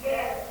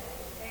 Yes.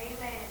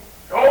 Amen.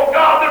 Oh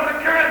God, there's a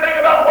curious thing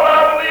about what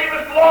I believe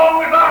as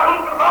long as I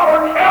hoop and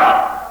holler and shout.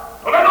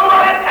 But I know I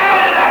ain't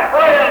telling that,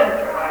 friend.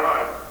 That's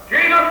right.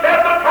 Jesus said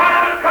the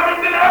time is coming,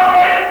 the hour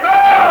is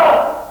now.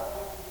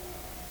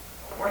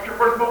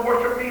 Worshipers will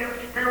worship me in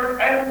spirit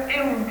and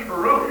in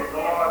truth.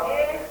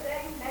 Yes.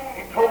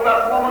 He Amen. told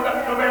that woman,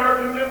 that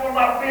Samaritan, it will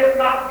not be at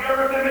Mount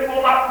Gerizim, it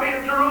will not be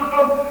at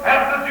Jerusalem,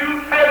 as the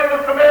Jews said and the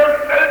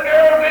Samaritans said at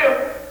Gerizim.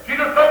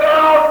 Jesus said the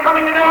hour is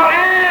coming, and now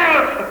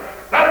is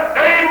that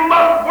they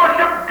must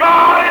worship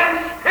God in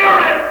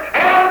spirit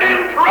and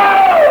in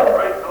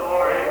truth. Praise the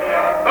Lord.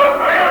 Amen. The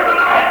Spirit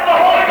tonight, the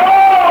Holy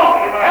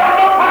Ghost, and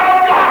the power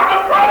of God to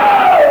truth.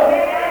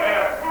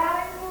 Amen.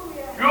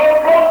 Hallelujah. You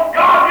approach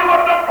God, you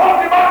must approach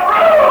Him by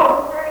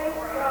truth. Praise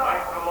God.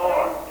 Thank the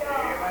Lord.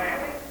 Amen.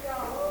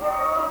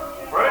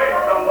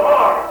 Praise the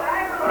Lord.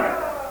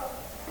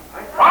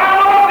 I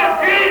love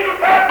that Jesus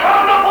had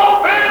come to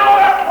fulfill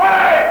that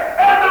way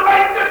and to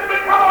make this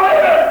become a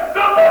living,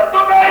 to lift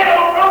the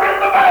veil, to rip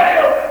the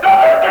veil, to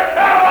lift the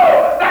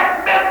shadow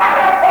that men might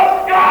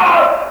approach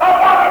God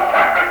upon the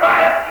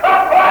sacrifice of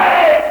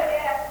praise.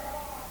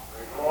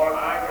 Praise the Lord.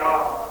 Thank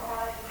God.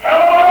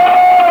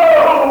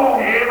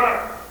 Hello! Amen.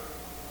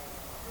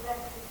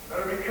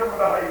 Better be careful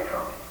about how you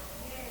come.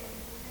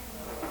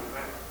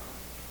 Amen.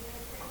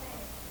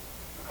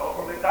 Because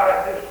when they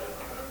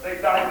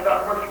died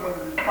without mercy when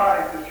they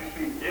despised us, you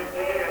see. Yes,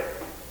 they did.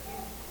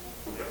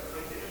 Yes,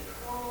 they did.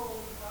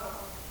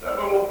 That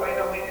little old thing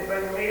don't mean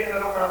anything to me, and I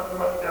don't amount so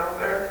much down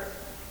there.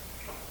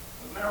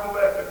 But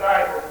nevertheless, to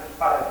die for the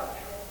despised.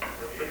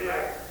 Yes, they did.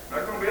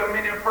 There's going to be a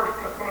many a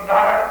person that's going to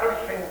die out their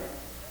sin.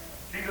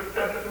 Jesus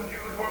said to some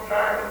Jews one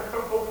time, and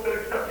some folks said,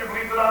 except you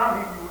believe that I'm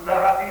he, you will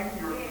die in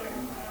your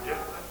sin. Yes,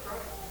 that's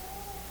right.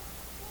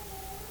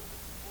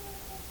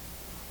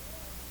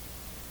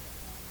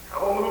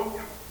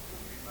 Hallelujah.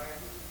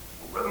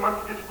 Well, Brother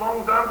Muncy, as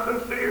long as I'm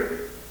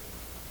sincere,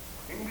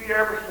 you can be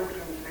ever so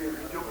sincere,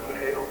 still go to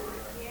hell.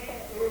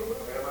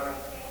 Amen.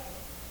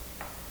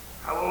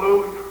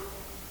 Hallelujah.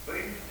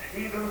 These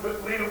heathens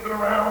that leave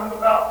around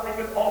without they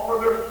can offer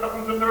their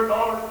sons and their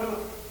daughters to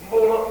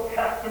Moloch,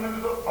 cast them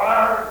into the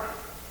fire,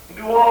 and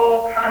do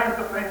all kinds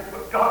of things,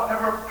 but God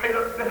never paid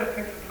a bit of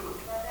attention to them.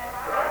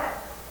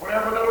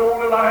 Whenever that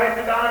old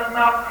Elijah down in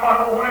Mount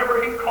Carmel,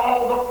 whenever he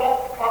called the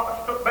false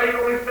prophets to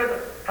Baal, he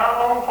said, how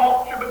long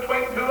halt you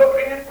between two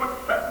opinions? Quit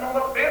sitting on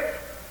the fence.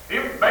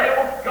 If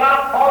Baal's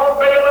God, follow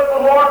Baal. If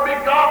the Lord be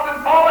God,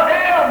 then follow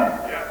him.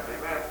 Yes,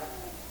 amen.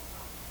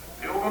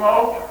 Build an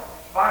altar.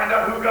 Find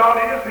out who God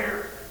is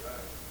here.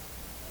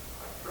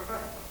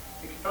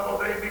 These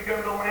fellows, they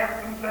begin to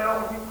lance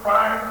themselves and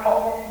cry and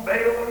call on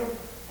Baal. And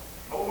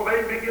oh,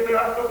 they begin to,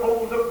 I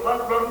suppose, the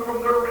blood run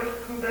from their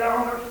wrists and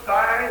down their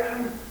sides.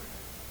 And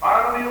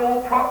finally, the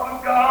old prophet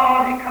of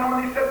God, he come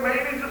and he said,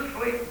 maybe he's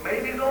asleep,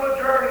 maybe he's on a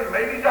journey,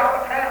 maybe he's out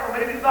of town,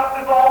 maybe he's not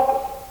in his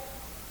office.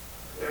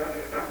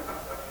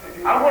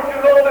 I want you to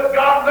know that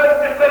God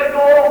just let it go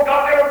on.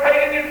 God never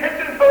paid any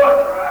attention to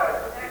it.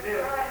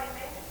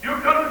 You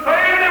couldn't say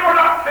they were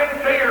not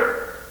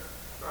sincere,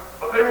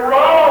 but they were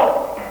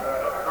wrong.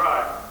 That's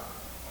right.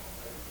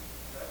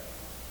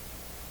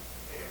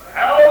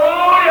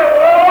 Hallelujah!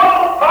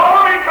 Oh,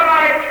 glory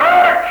tonight,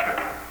 church!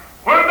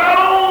 When that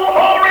old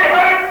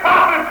holy-headed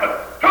prophet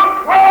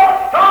took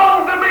 12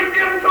 stones and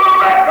began to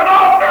erect an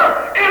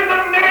altar in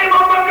the name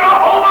of the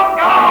Jehovah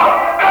God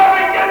and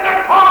began to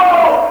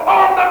call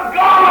on the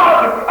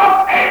God of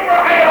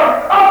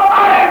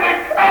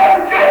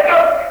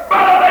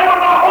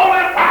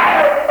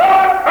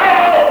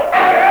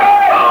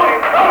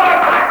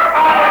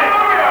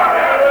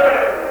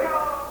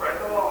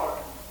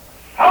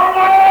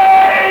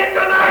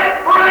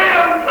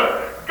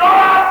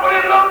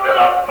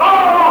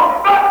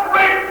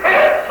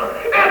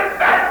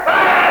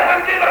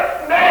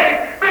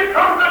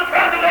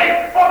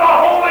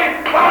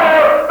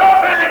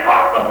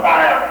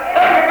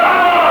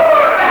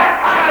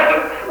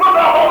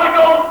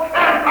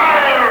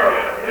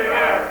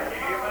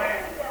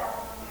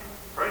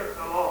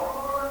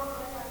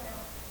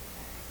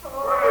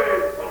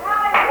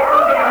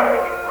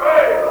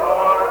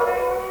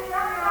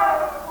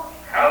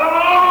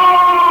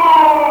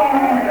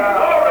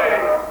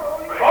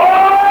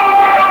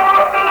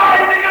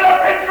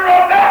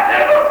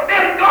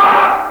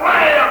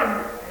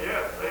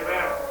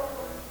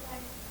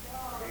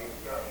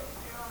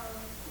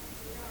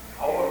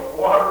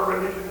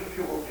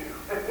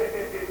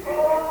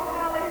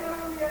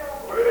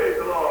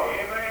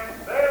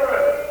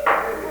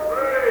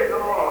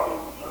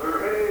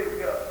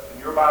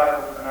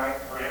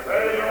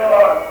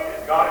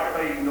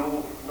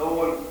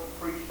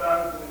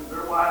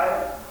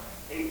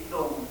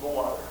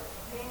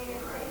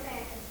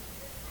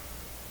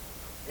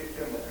It's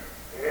in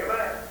there.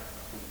 Amen.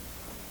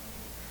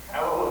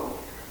 Hallelujah.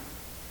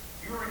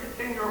 It's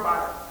in your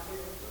Bible.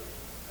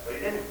 But he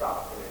didn't stop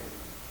there.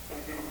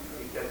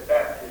 He said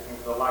baptism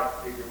is the life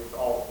figure was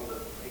also the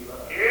seal.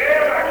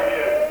 Yeah.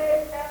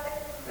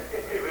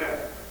 Amen.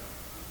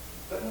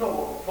 But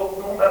no,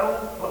 floating on that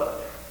old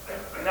flood.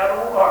 And that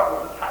old ark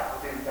was a type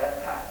of him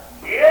that time.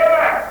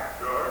 Yeah.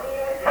 Sure.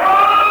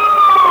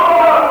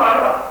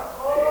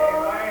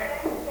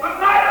 The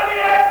night of the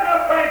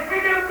Exodus, saints, we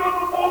didn't go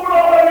before, but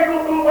all we go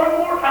through one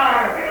more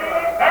time.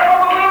 There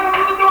was a little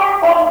to the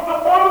doorpost, the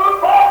one of the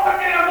cross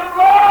again, the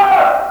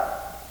blood.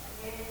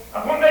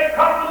 And when they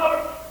come to the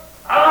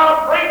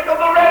brink of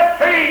the Red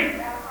Sea,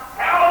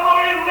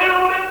 hallelujah,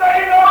 little did they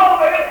know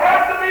that it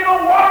had to be the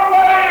one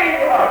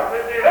way.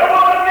 There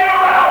was a near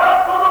route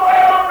up to the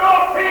way of the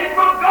North Sea,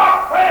 but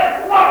God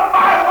said, what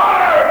by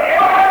water?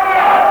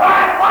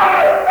 By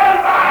water and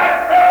by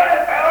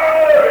spirit.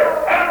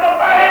 Hallelujah. And the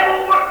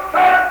Bible would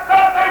say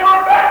that they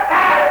were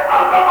baptized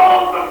under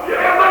Moses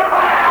in the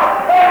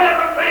cloud and in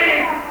the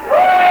sea.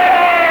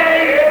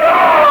 Praise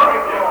God.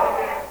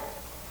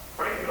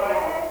 Praise God.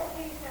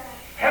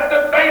 And the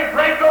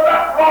daybreak of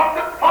that rock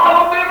that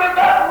followed them, and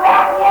that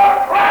rock was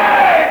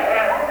Christ.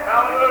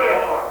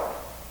 Hallelujah.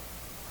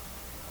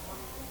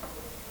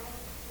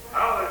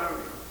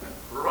 Hallelujah.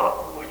 Rock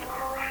was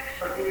Christ.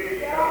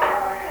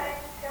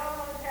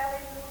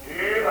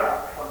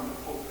 Yeah, come to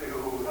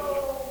fulfill.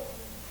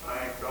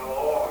 Thank the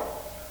Lord.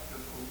 To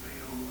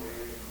fulfill.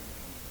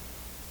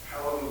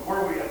 Hallelujah. Where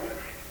are we at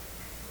tonight?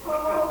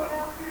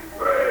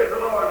 Praise the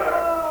Lord.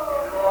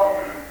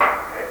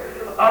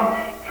 I'm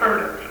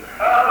turning.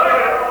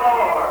 Hallelujah,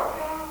 Lord.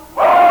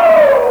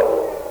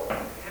 Whoa!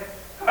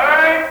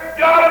 Thank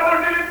God if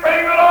there's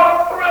anything that ought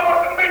to thrill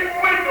us and be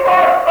sweet to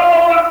our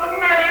soul, it's the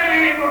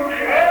name of Jesus.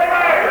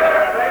 Amen.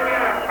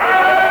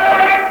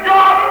 Thank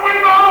God that we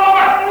know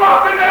that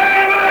loving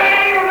name that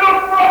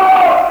angels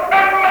brought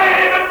and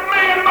made that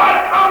man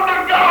might come to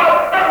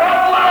God and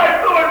have life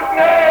through his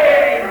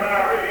name.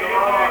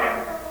 Amen.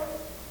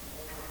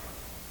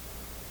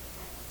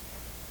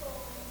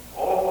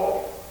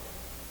 Oh,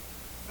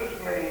 this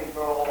name's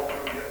not all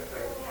through yet,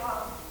 things.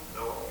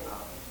 No, it's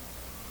not.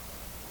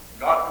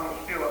 God can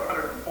steal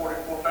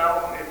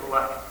 144,000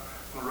 Israelites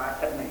from the right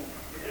that name.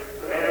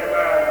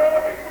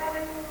 Amen.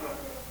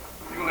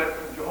 You let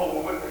some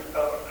Jehovah's Witness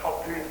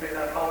talk to you and say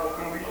that's all that's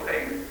going to be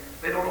saved.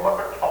 They don't know what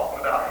they're talking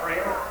about,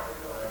 friends.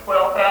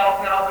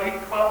 12,000 out of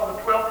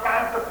the 12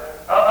 tribes of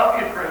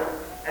Israel.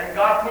 And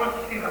God's going to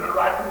steal them the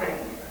right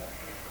name.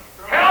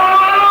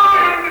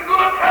 Hallelujah! He's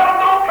going to tell them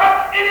don't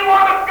touch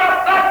anyone that's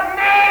got that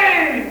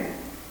name.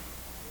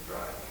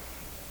 Right.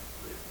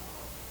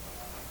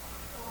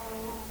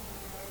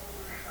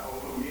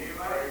 Hallelujah.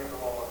 Praise the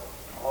Lord.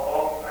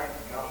 Oh, thank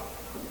God.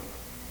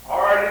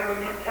 All right, in the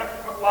New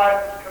Testament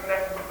life is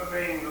connected with the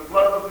name. The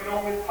blood was the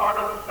only part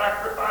of the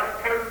sacrifice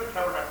carried to the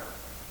tabernacle.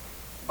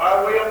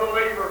 By way of the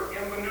laver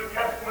in the New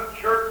Testament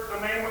church, the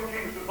name of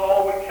Jesus is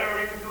all we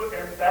carry into it,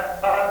 and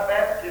that's by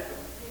baptism.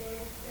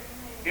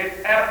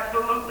 It's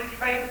absolutely,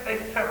 saints, a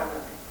ceremony.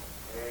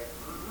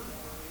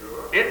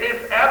 It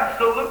is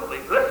absolutely,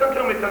 listen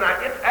to me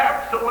tonight, it's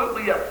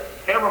absolutely a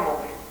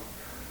ceremony.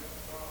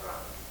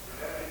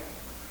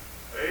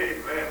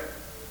 Amen.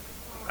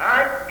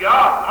 Thank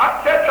God.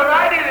 I said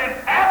tonight it is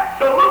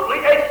absolutely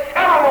a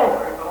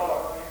ceremony.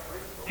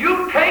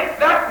 You take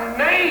that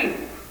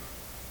name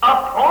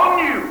upon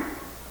you.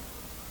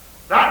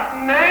 That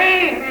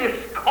name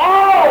is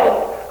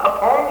called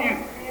upon you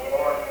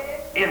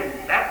in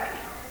baptism.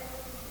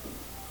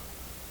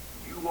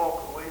 You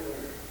walk away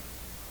there,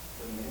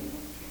 the name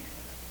of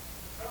Jesus.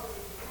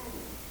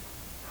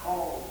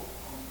 Called.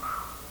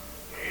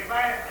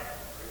 Amen.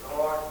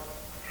 Lord,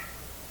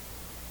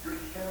 your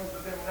sins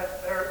have been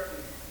left there.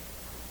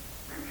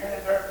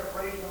 Repented there at the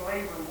Brazen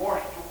Laver and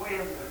washed away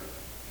in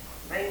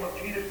the name of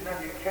Jesus, and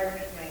then you carry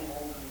his name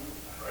over you.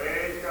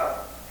 Praise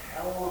God.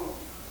 Hallelujah.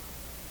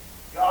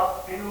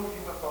 God fills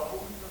you with the Holy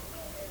Ghost.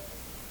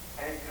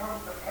 And it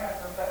comes to pass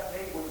on that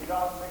day when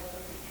God makes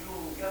up his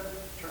jewel and gathers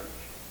his church.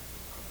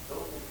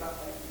 Those that got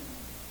that name.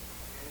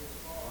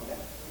 And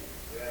that's it.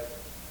 Yes.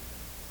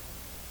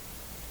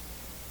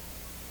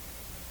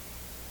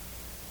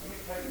 Let me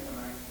tell you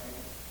tonight,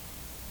 saints.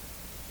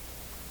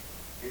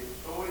 It's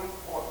so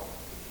important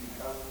that you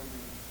have to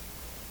read.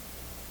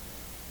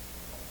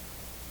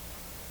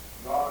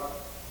 God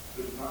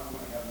does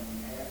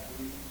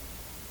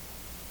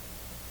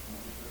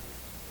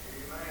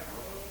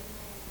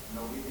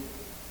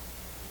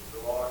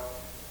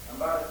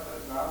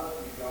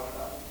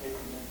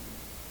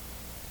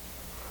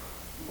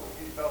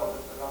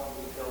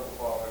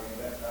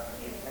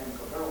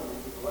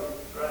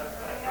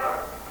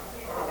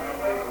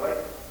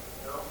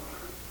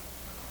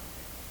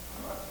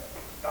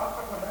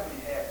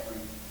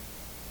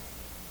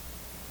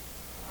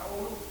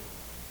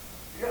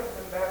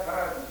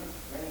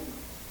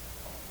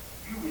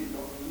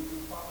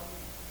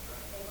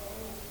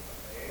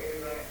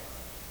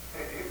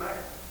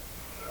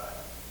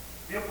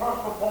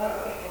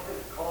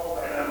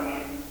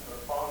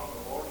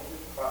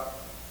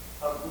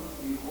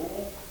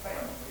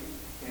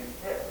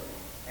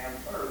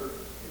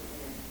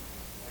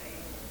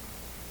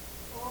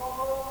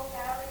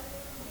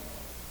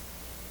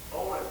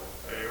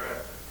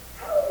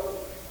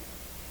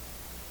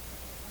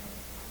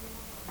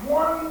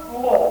one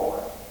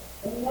Lord,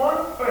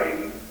 one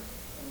faith,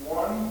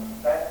 one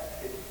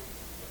baptism.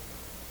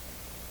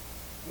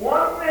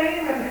 One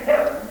name in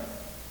heaven,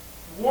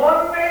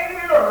 one name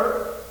in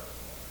earth,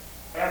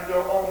 and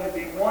there'll only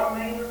be one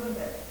name in the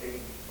next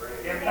age.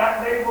 In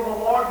that name will the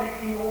Lord be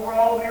king over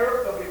all the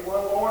earth. There'll be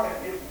one Lord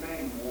and his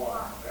name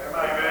one.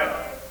 Amen.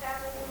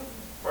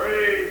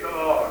 Praise the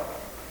Lord.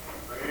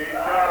 Praise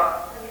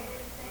God.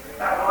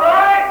 That's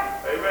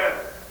right. Amen.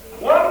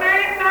 One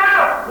name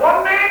now,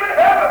 one name in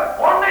heaven,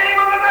 one name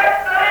in the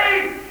next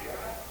age.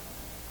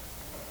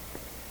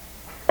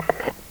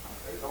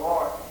 Praise the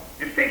Lord.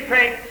 You see,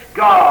 saints,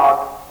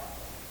 God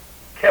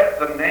kept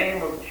the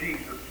name of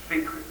Jesus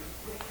secret.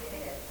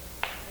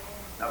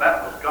 Now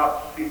that was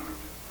God's secret.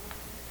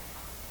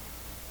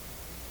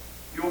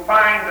 You'll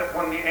find that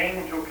when the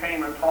angel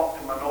came and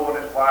talked to Manoah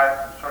and his wife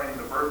concerning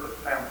the birth of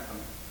Samson,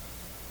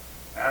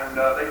 and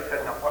they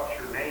said, now what's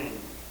your name?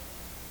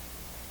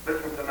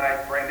 Listen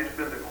tonight, friend, it's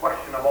been the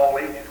question of all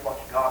ages,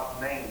 what's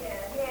God's name?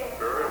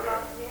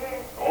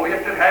 Oh,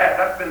 yes it has.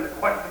 That's been the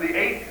question of the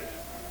ages.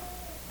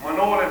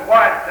 Manoah and his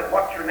wife said,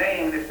 what's your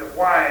name? They said,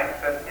 why?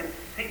 He said, it's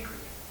secret.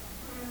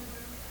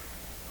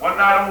 One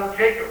night old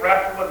Jacob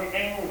wrestled with the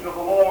angel of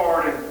the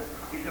Lord, and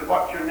he said,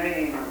 what's your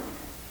name?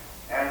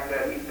 And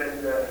he said,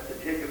 to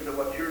Jacob said,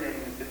 what's your name?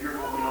 He said, you're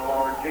going to be no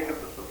longer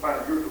Jacob the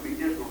supplanter. You're going to be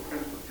Israel,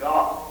 Prince of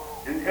God.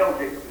 Didn't tell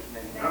Jacob his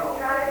name. No.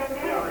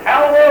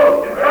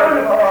 Hallelujah. Didn't tell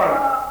him his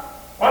name.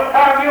 One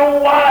time the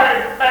old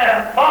wise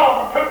man,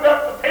 Solomon, took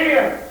up the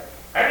pen,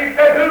 and he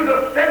said, who's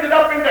ascended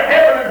up into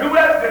heaven and who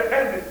has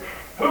descended?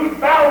 Who's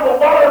bound the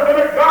waters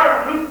in his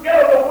garment? Who's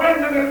scattered the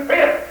wind in his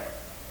fist?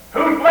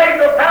 Who's laid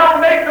the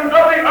foundations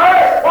of the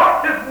earth?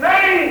 What's his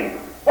name?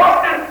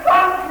 What's his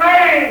son's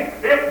name?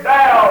 If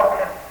thou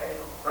canst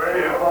tell.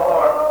 Praise the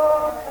Lord.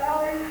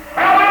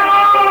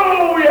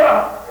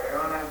 Hallelujah.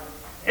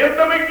 In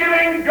the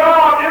beginning,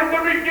 God, in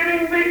the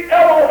beginning, the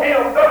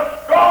Elohim,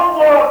 the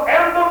strong one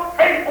and the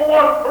faithful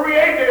one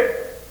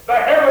created the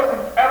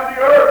heavens and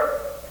the earth.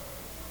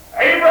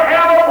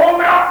 Abraham upon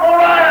Mount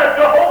Moriah,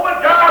 Jehovah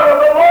Jireh,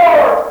 the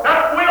Lord,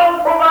 that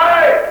will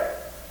provide.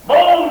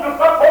 Moses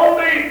upon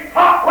the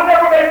top,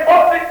 whenever they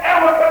brought the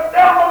Amalekites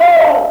down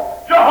below,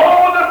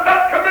 Jehovah the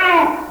set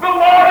canoe, the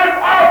Lord is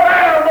our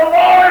banner, the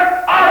Lord is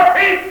our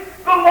peace,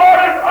 the Lord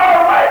is our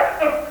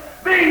righteousness,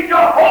 the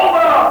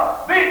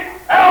Jehovah, the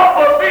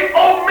Alpha, the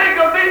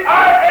Omega, the I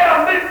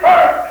am, the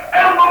first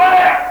and the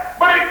last.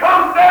 But it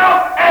comes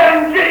down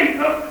and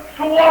Jesus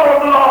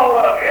swallowed it all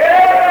up.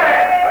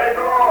 Yeah! Praise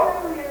the Lord.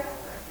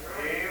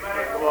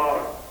 Amen.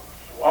 Lord.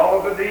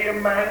 Swallowed the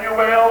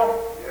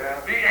Emmanuel.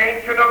 The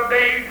Ancient of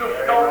Days, the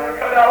stone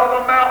cut out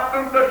of the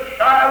mountain, the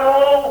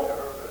Shiloh,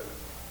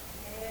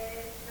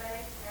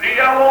 the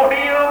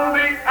Elohim,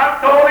 the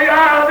Adonai,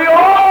 the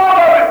all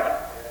of it.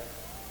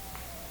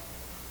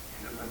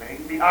 In the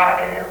name, the I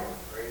am,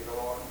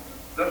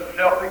 the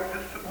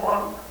self-existent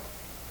one.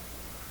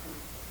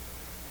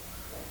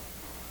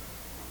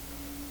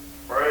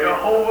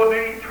 Jehovah,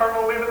 the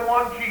eternal living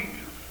one,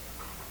 Jesus.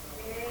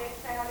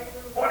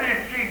 What is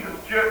Jesus?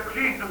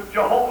 Jesus,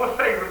 Jehovah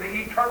Savior,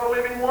 the eternal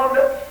living one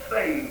that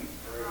saves.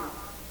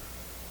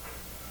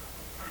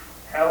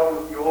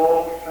 Hallelujah,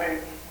 all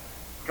saints.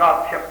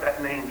 God kept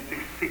that name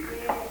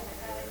secret.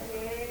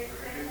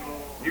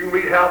 You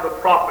read how the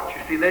prophets,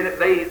 you see,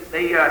 they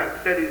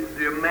said it's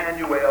the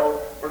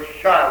Emmanuel or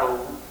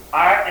Shiloh,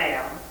 I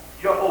am,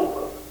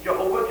 Jehovah,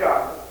 Jehovah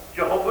Jireh,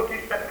 Jehovah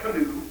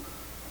Tiskanu,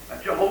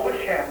 Jehovah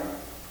Shammah,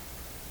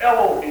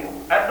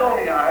 Elohim,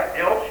 Adonai,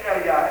 El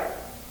Shaddai,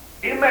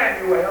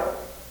 Emmanuel,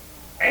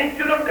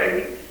 Ancient of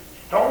Days,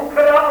 stone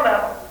cut out of the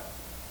mountain.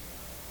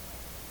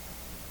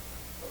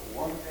 But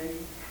one day,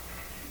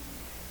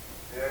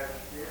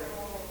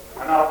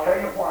 and I'll tell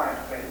you why,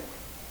 saints.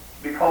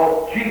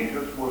 Because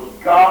Jesus was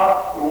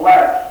God's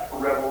last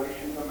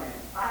revelation to man.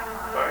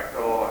 Thank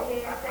the Lord.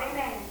 Yes,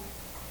 amen.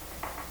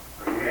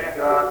 Praise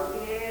God.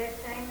 Yes,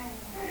 amen.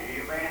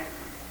 Amen.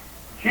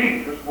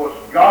 Jesus was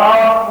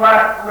God's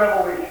last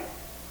revelation.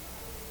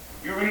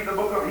 You read the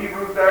book of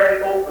Hebrews there,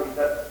 it opens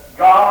that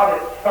God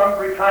at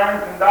sundry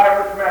times and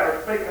divers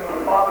manners, speaking of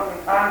the fathers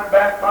in times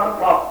past by the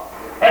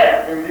prophets,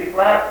 has in these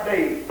last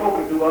days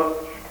spoken to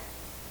us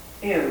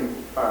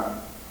in Son.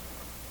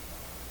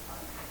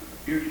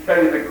 You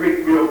study the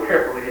Greek real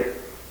carefully,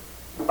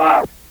 the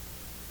Bible.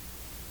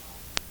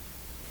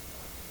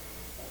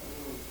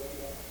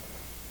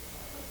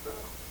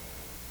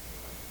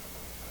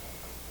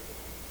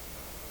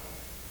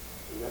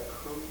 Is that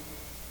true?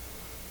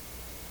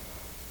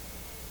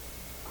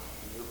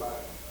 In your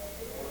Bible?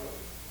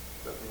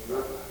 Something in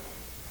your Bible?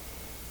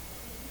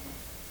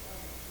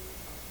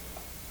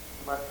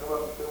 You might come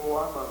up and say, well,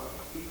 I'm a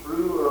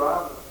Hebrew, or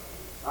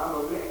I'm a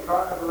this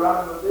tribe, or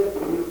I'm a this,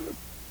 and you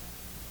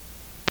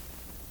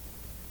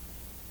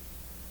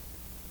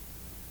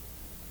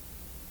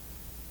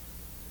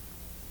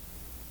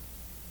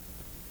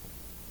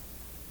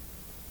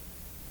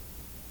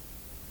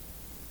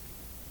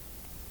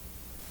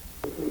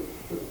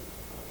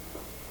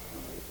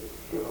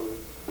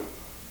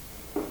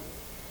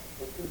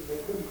they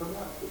couldn't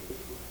pronounce it.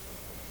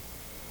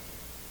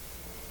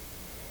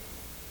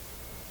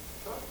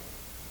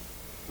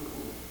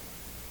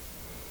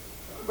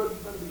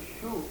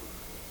 sure.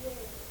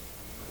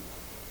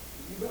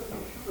 You better be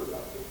sure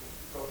about this.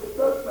 Because it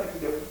does make a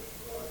difference.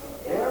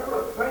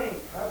 Everything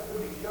has to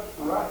be just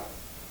right.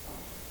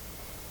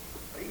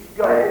 Praise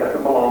God. Hey,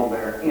 doesn't belong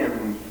there.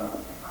 In Son.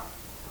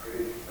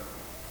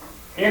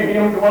 In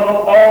him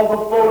dwelleth all the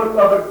fullness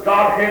of the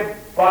Godhead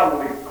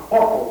bodily,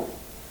 corporal.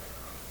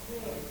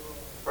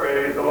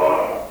 Praise the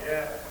Lord.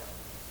 Yeah.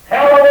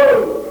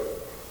 Hallelujah.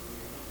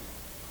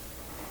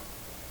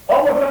 What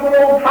was it when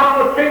old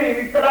Thomas seen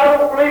him? He said, I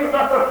don't believe it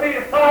unless I see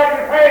his side of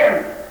his hand.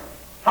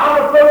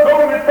 Thomas looked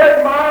over him and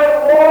said, my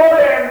Lord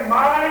and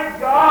my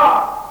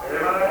God.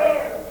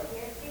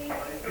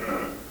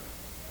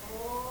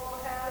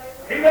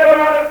 He let him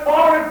out as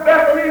far as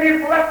Bethany, and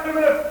he blessed him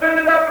and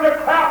ascended up in the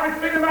cloud and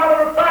sent him out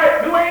of the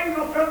sight. 2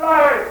 angels stood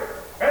by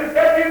and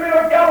said, ye men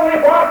of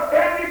Galilee, why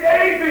stand ye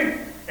gazing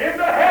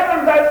into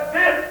heaven that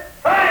this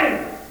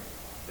same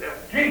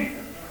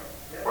Jesus.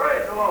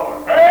 Praise the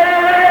Lord.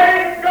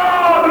 Praise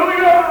God, who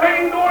you have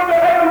seen going to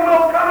heaven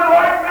will come in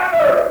like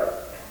manner.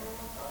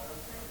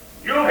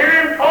 You'll hear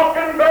him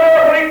talking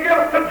there when he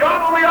gives to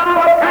John on the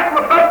Isle of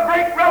Patmos that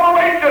great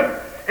revelation.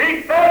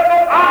 He said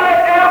that I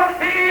am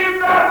he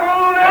that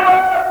will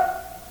live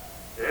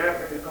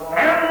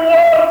and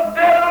was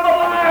dead and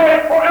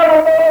alive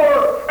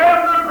forevermore. And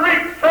the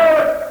Greek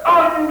said,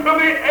 unto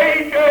the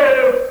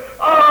ages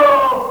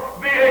of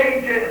the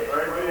ages.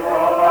 Praise the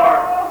Lord.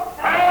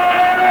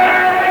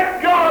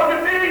 Thank God to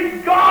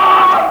see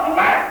God's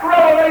last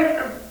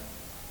revelation.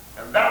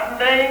 And that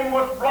name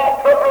was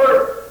brought to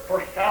earth for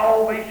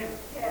salvation.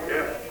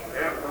 Yes,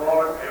 yes,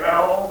 Lord.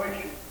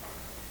 Salvation.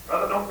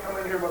 Brother, don't come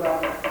in here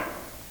without it.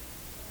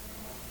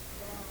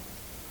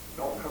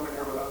 Don't come in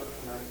here without it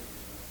tonight.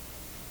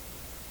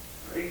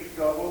 Praise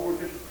God. Well, we're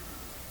just...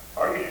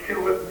 Are you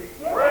still with me?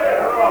 Praise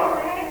the Lord.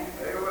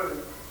 Stay with us.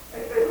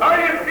 Are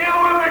you still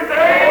with me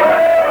today?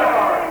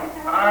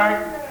 My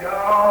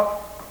God.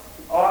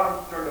 Oh,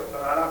 I'm stirred up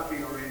tonight. I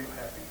feel real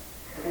happy.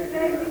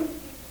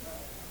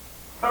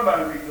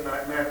 Somebody read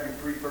tonight Matthew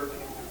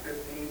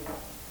 3:13-15.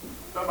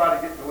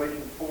 Somebody get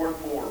Galatians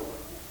 4:4.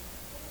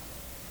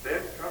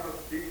 Then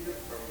cometh Jesus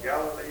from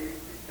Galilee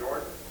to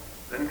Jordan,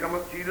 Then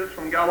cometh Jesus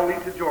from Galilee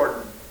to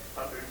Jordan,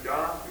 unto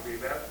John to be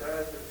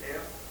baptized of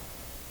him.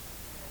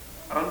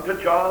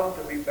 unto John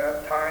to be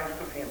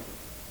baptized of him.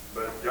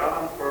 But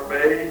John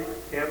forbade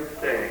him,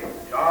 saying,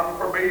 John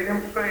forbade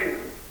him, saying,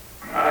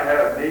 I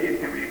have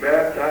need to be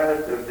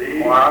baptized of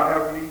thee, For I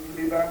have need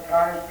to be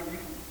baptized of thee,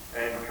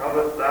 and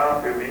comest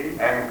thou to me?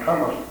 and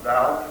comest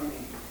thou to me?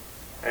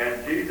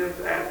 And Jesus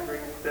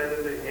answering said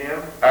unto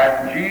him,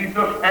 And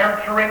Jesus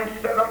answering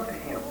said unto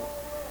him,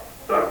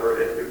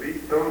 Suffer it to be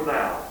so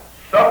now.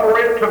 Suffer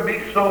it to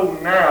be so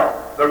now.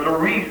 There's a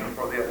reason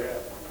for this.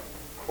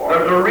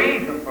 There's a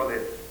reason for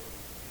this.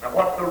 Now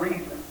what's the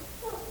reason?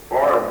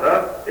 For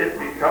thus it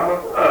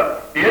becometh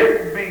us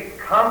It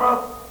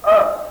becometh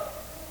us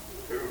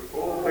to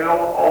fulfill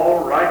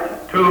all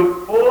righteousness.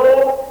 to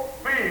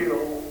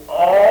fulfill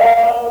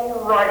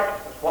all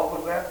righteousness. What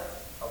was that?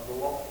 Of the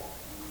law.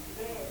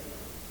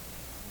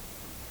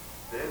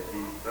 Then he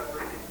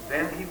suffered him.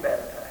 Then he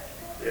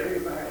baptized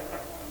him. Amen.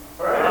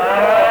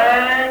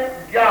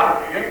 Thank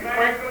God. He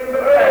sprinkled him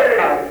to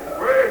baptize.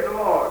 Praise the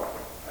Lord.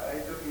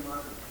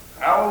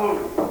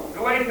 Hallelujah.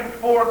 Galatians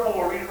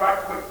 4:4. Read it right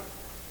quick.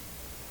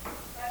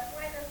 But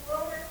when the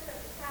fullness of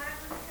time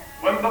was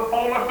come, When the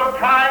fullness of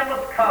time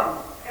was come,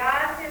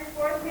 God sent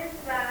forth his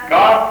Son,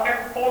 God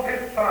sent forth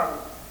his Son,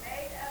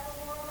 made of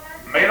a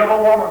woman, made of a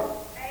woman,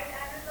 made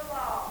under the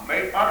law.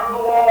 made under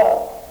the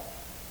law.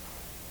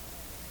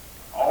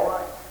 All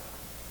right.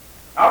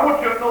 I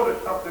want you to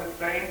notice something,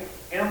 saints.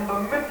 In the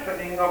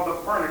mentioning of the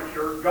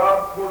furniture,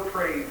 God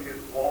portrays his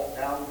walk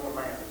down to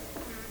man.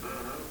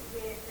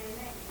 Yes,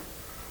 amen.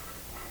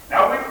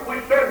 Now, we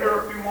said here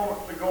a few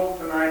moments ago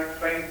tonight,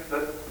 saints,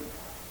 that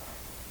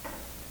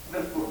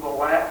this was the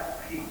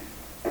last piece.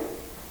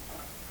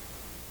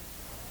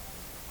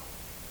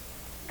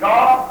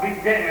 God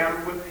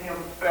began with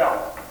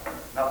himself.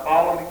 Now,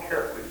 follow me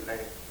carefully,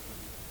 saints.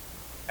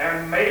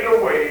 And made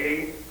a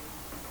way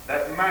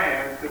that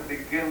man could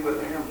begin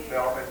with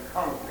himself and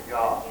come to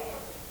God.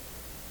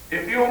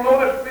 If you'll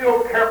notice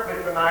real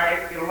carefully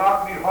tonight, it'll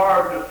not be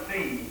hard to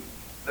see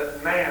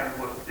that man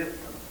was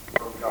distant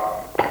from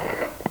God.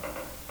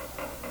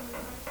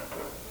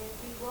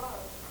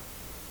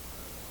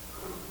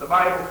 The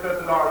Bible says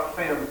that our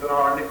sins and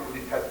our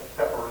iniquities had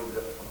separated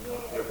us from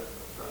God.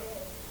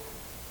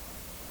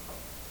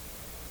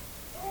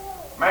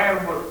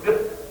 Man was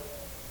distant.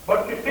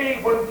 But you see,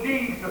 when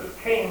Jesus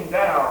came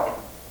down,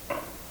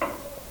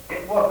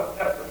 it wasn't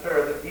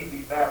necessary that he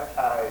be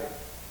baptized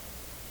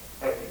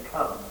as he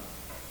comes.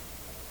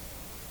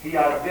 He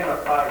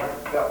identified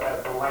himself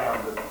as the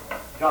Lamb that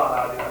John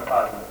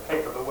identified him, that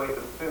taketh away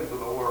the sins of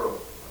the world.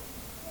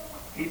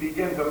 He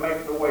began to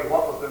make the way.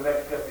 What was the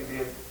next step he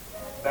did?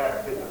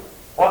 Baptism.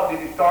 What did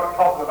he start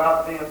talking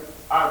about then?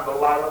 I'm the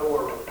light of the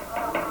world.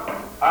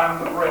 I'm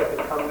the bread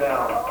that come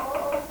down.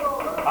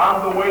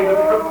 I'm the way, the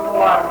truth, and the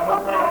life.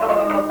 No man cometh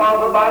unto the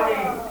Father by me.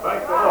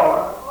 Thank the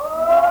Lord.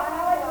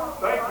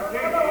 Thank you,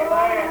 Jesus.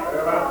 Amen.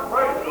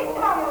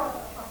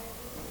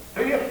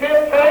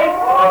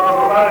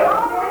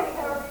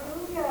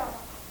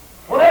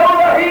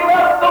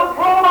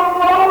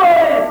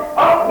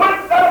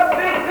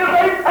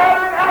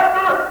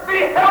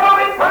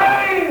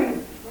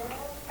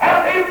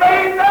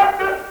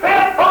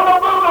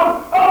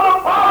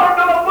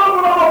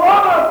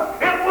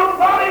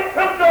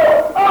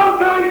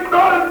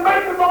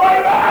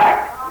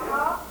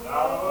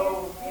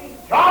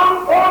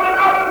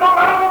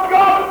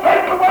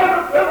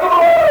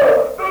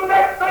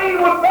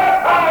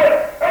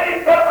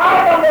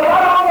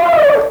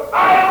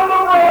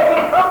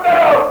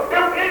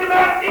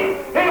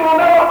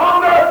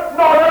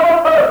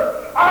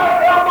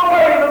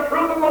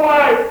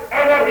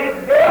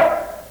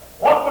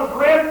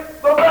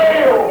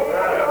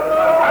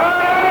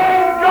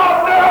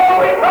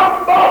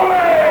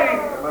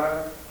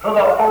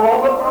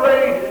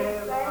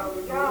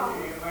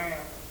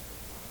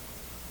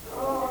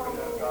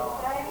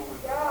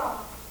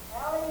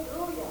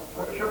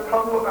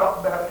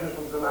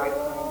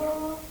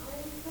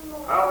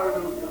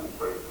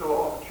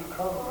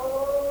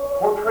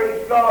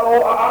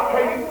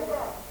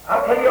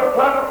 your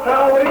plan of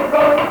salvation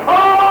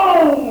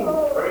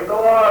home. Praise the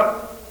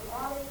Lord.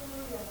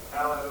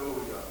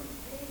 Hallelujah.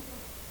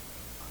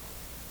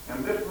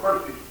 And this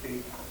mercy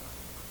seat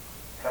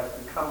has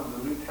become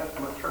the New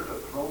Testament church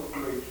of throne of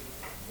grace.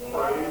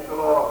 Praise the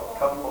Lord.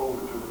 Come over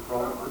to the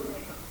throne of grace.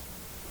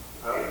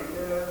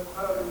 Yes,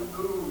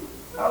 hallelujah.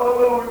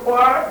 Hallelujah.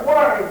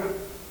 Why is it?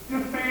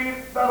 You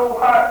see, that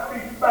old high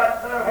priest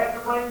back there had to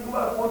bring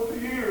blood once a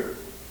year.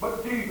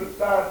 But Jesus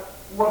died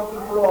once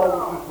and for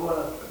all with his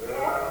blood.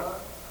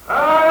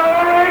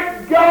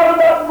 Thank God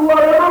that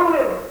blood ever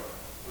lived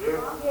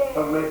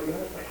to make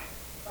intercession.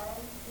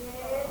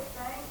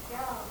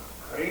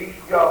 Praise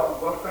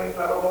God. Well, saints,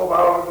 I don't know if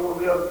I want to go to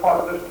the other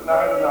part of this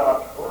tonight or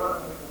not.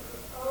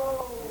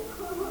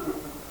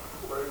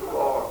 Praise the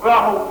Lord. Well,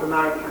 I hope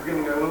tonight you're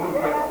getting a little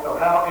glimpse of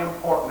how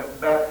important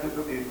that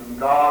baptism is in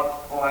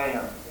God's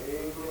plan.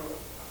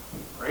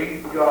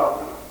 Praise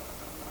God.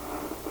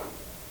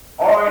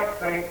 All right,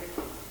 saints.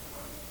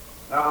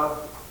 Now,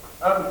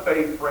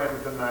 unsaved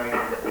friend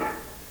tonight,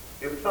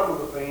 if some of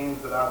the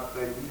things that I've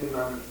said you didn't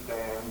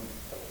understand,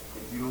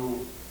 if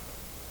you'll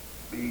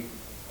be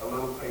a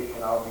little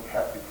patient, I'll be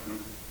happy to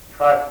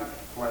try to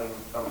explain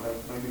some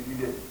things. Maybe you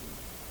didn't.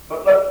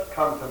 But let's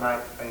come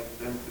tonight,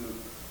 saints, into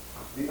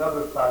the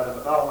other side of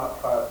it. I'll not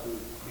try to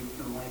be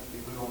too lengthy.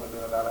 We've only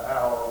been about an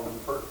hour on the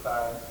first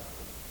side.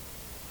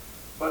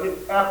 But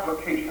its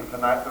application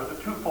tonight, there's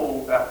a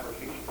twofold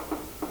application.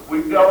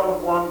 We've dealt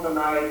with one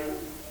tonight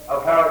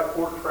of how it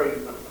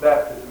portrays the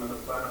baptism in the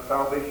plan of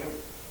salvation.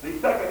 The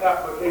second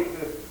application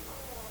is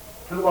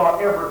to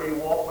our everyday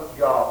walk with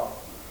God.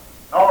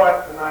 All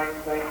right, tonight,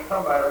 saints,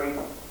 somebody read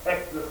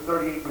Exodus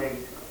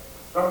 38:8.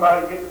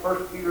 Somebody get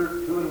 1 Peter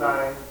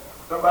 2:9.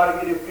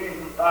 Somebody get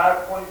Ephesians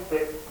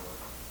 5:26.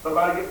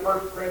 Somebody get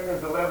 1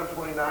 Corinthians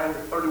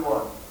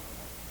 11:29-31.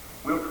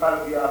 We'll try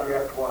to be out here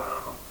after a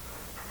while.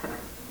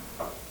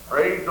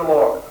 Praise the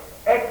Lord.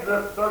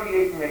 Exodus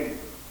 38:8.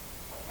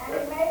 And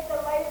he made the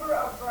laver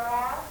of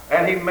brass.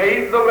 And he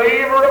made the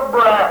laver of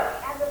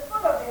brass. And the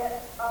foot of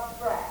it of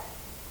brass.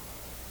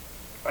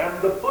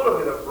 And the foot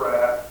of it of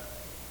brass.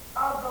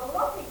 Of the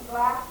looking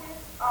glasses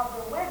of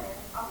the women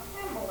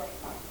assembling.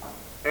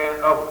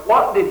 And of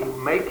what did he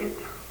make it?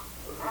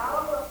 Out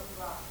of looking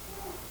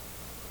glasses.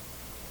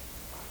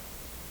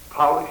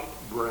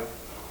 Polished brass.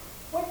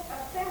 Which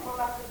assembled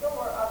at the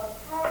door of the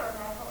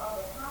tabernacle of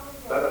the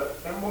congregation. That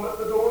assembled at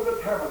the door of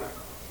the tabernacle.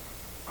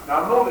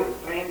 Now notice,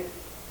 saints,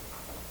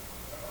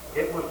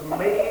 it was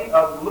made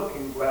of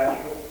looking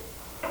glasses,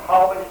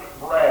 polished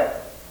brass.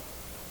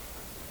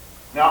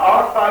 Now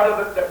our side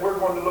of it that we're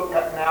going to look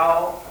at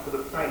now to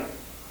the saints.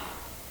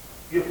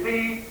 You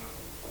see,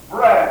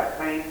 brass,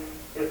 saints,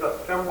 is a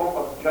symbol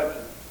of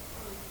judgment.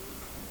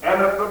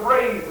 And at the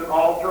brazen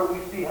altar, we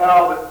see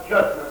how the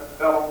judgment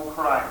fell on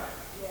Christ.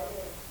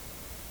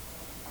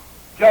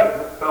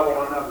 Judgment fell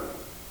on others.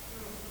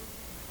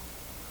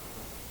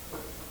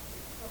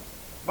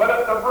 But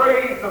at the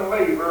brazen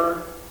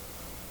laver,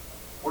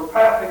 we're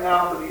passing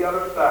out to the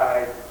other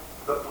side.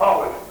 The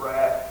polished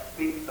brass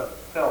speaks of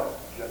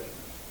self-judgment.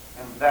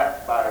 And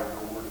that's by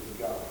the word of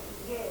God.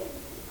 Yes.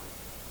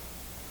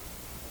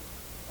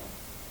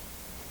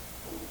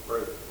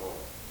 Praise the Lord.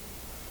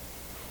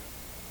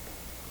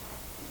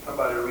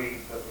 Somebody read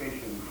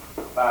Ephesians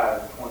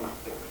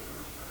 5:26.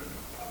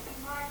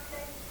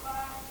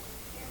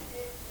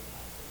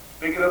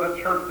 Speaking of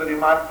the church that he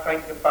might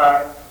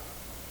sanctify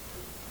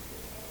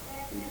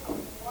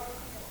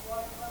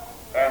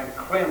and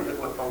cleanse it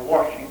with the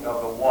washing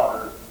of the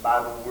water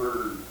by the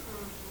word.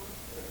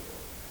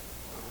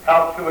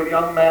 How shall a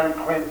young man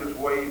cleanse his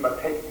way? By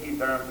taking heed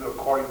thereunto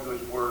according to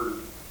his word.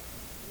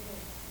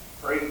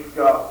 Praise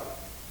God.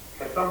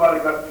 Has somebody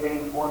got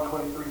James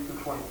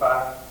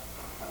 1:23-25?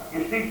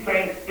 You see,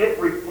 saints, it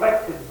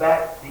reflected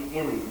back the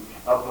image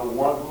of the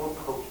one who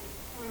approached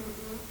it.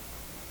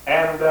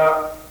 And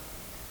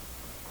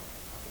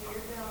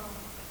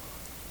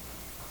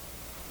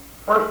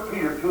 1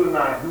 Peter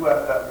 2:9, who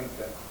has that read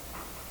that?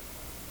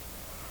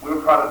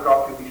 We'll try to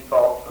drop through these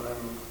thoughts and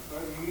then.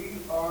 But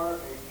ye are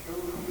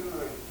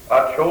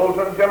A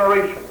chosen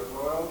generation, a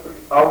royal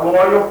a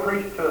royal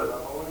priesthood, priesthood, a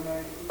holy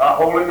nation, a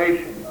holy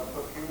nation, a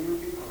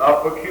peculiar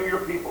a peculiar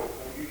people, people.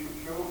 that you should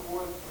show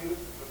forth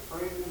the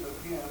praises of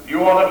him You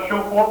want to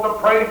show forth the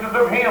praises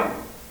of him.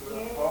 who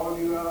has called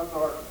you out of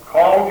darkness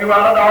Called you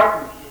out of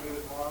darkness. to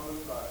his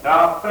marvelous light.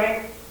 Now,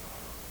 saints,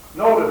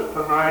 notice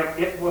tonight,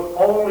 it was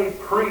only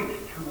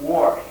priests who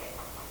washed.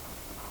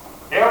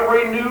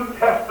 Every New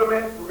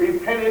Testament,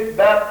 repented,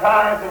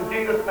 baptized in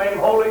Jesus' name,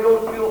 Holy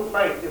Ghost filled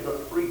saint is a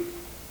priest.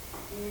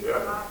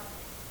 Yeah.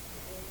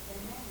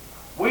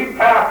 We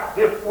pass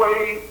this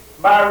way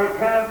by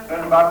repentance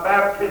and by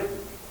baptism.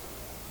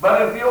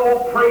 But as the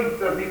old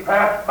priest, as he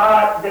passed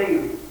by it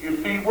daily, you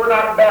see, we're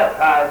not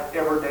baptized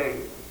every day.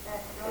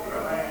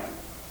 Amen.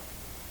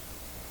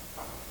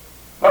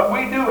 But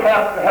we do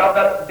have to have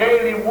that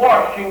daily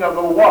washing of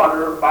the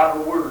water by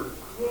the Word.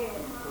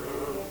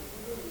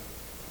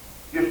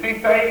 You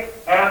see, saints,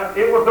 and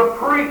it was a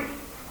priest.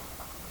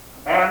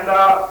 And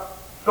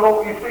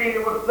So you see,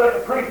 it was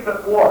the priest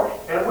that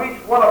washed, and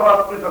each one of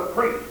us is a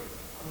priest.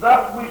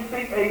 Thus we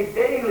see a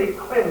daily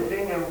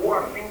cleansing and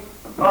washing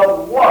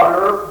of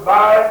water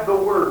by the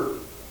Word.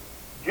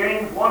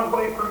 James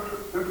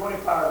 1:20 through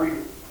 25, read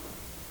it.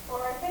 For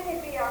if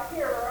any be a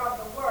hearer of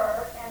the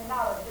word and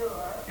not a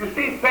doer. You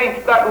see,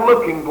 saints, that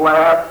looking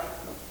glass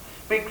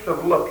speaks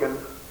of looking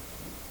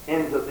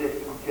into this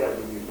and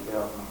judging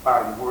yourself and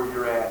finding where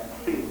you're at and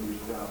seeing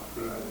yourself.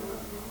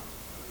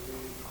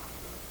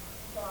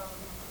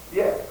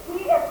 Yes.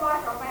 He is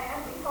like a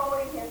man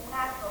beholding his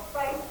natural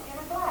face in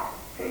a glass.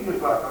 He's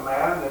just like a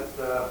man that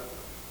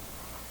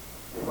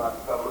is like a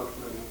fellow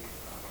looking at his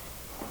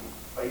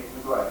face in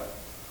the glass.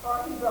 For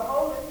he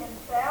beholdeth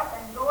himself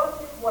and goeth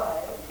his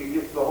way, He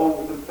just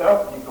beholds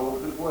himself and he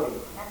goes his way.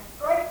 and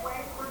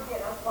straightway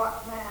forgetteth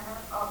what manner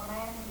of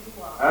man he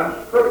was.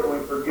 And straightway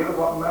forget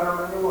what manner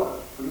of man he was.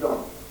 We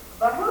don't.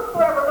 But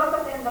whosoever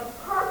looketh in the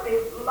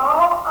perfect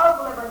law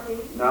of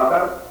liberty, Now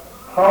that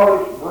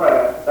polished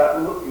brass,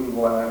 that looking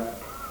glass,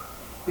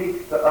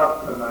 speaks to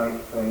us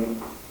tonight,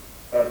 saints,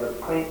 as a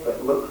saint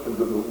that looks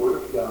into the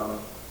Word of God.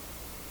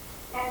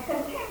 and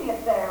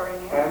continueth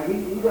therein, And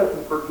he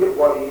doesn't forget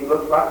what he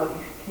looks like, but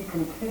he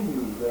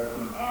continues there.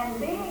 and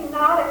being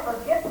not a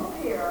forgetful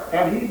hearer,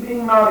 And he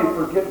being not a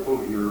forgetful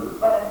hearer,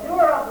 but a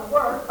doer of the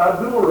word, a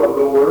doer of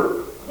the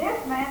Word,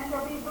 this man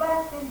shall be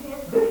blessed in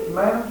his this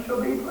man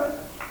shall be blessed.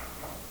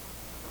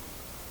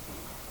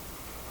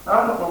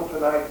 I don't know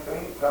tonight,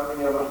 saints, how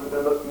many of us have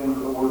been looking into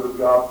the Word of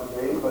God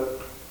today, but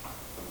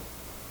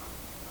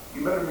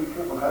you better be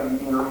careful how you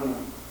enter in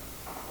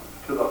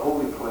to the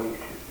holy place,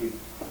 you see.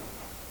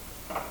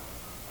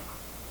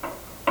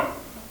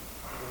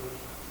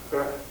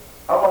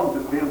 How long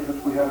has it been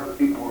since we had our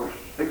feet washed?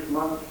 6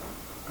 months?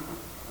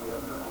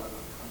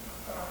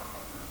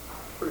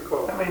 Pretty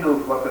close. How many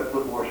knows what that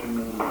foot washing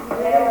means?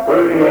 Yeah.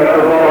 Praise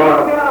the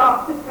Lord.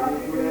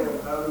 Amen.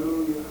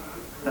 Hallelujah.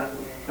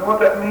 You know what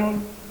that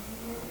means?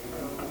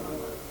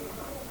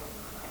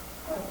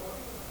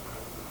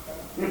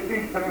 You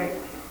see,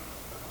 saints,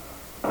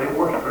 they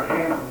washed their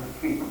hands and their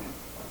feet.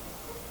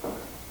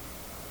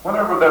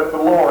 Whenever the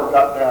Lord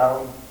got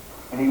down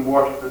and he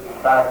washed the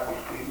disciples'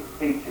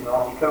 feet, you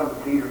know, he comes to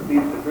Peter and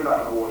Peter says, "You're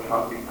not going to wash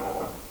my feet,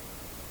 Lord."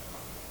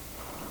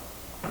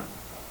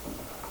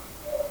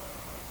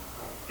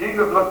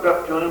 Jesus looked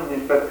up to him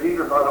and he said,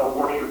 "Peter, if I don't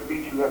wash your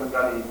feet, you haven't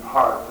got any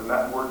heart." And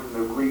that word in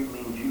the Greek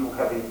means you don't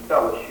have any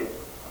fellowship.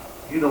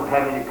 You don't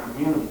have any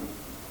communion.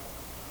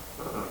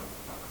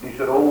 He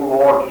said, "Oh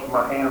Lord, just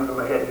my hands and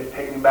my head, just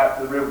take me back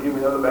to the river, give me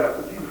another bath."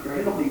 But Jesus said,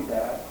 "You don't need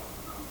that.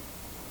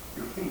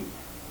 Your feet."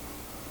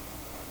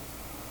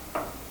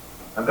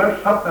 And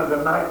there's something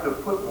tonight to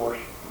foot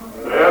washing.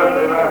 Yes,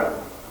 amen.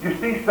 You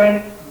see,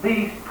 saints,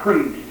 these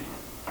priests,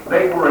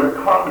 they were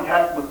in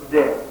contact with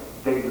death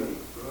daily.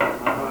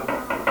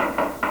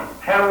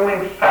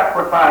 Handling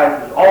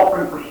sacrifices,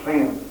 offering for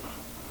sins.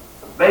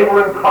 They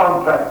were in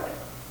contact.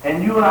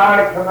 And you and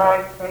I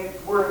tonight, saints,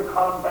 we're in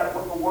contact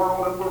with the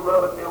world and we're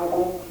rubbing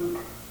elbows and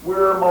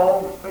we're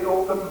among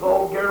filth and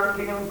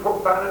vulgarity and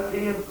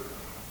profanity and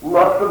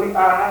lust of the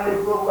eyes,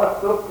 the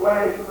lust of the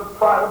flesh and the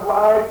pride of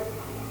life.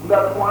 And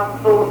that's why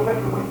I'm so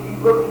thinking we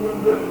keep looking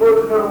in this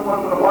word every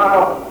once in a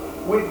while.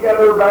 We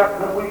gather back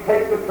and we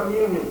take the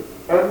communion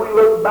and we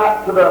look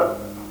back to the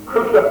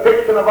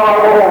crucifixion of our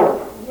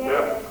Lord.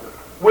 Yes.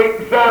 We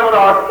examine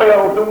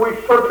ourselves and we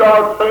search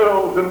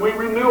ourselves and we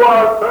renew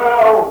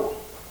ourselves.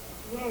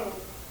 Yes.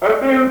 And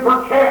then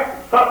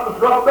perchance something's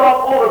rubbed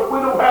off on us. We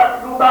don't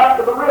have to go back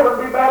to the river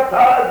and be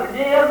baptized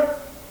again.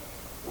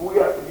 We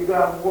have to get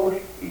out and wash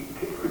feet and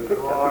take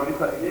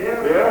everything. Yes.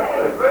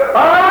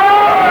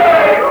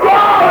 Hey,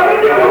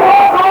 God, you can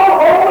walk on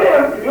holy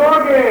and pure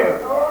again.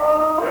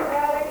 Oh,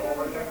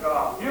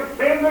 hallelujah. You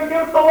sinned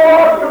against the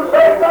Lord. You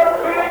say that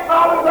sin,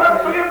 acknowledge that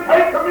sin,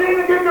 take communion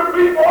and get your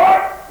feet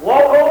washed.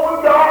 Walk on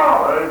with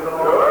God. Praise the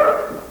Lord.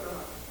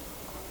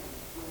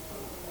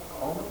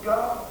 On with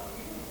God.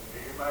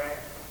 Amen.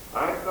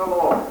 Thank the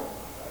Lord.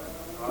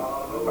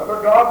 Brother,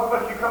 God will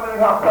let you come in and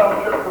have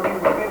fellowship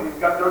communion with him. He's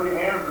got dirty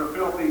hands or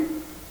filthy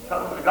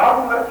tongues. God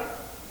will let you.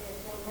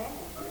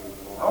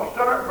 Oh,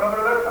 sir,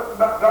 brother, there's something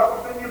about God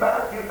will send you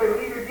back. You say,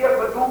 leave your gift,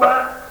 but go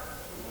back.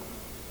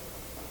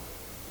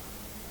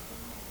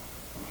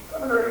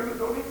 Come in there, you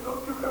don't need to go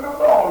through them at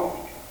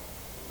all.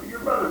 But your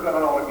brother's done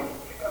it all against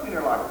you. Come in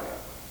here like that.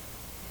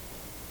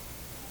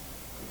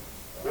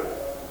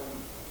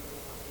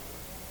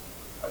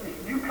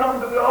 You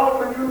come to the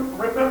altar and you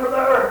remember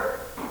there.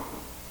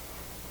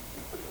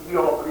 This is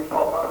the altar he's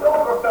talking about. The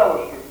altar of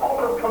fellowship,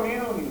 altar of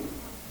communion.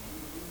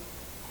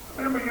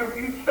 Remember,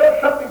 you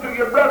said something to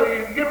your brother,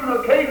 you give him an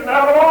occasion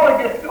out of all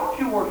against. Don't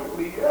you worship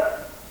me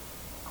yet?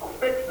 Go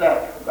fix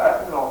that. Come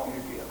back and offer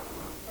your gift.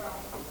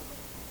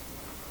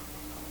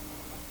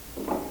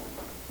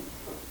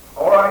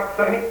 All right,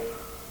 saints.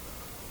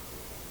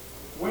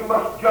 We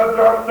must judge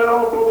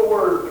ourselves with the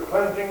word. The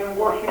cleansing and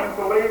washing of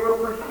the laver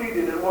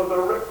preceded and was a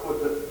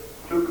requisite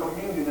to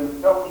communion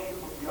and fellowship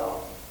with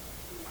God.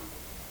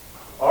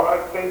 All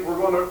right, saints, we're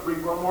going to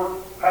read one more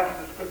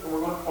passage of scripture and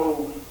we're going to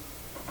close.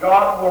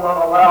 God will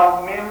not allow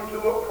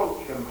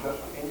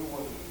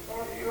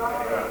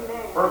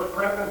 1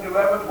 Corinthians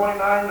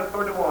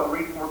 11:29-31.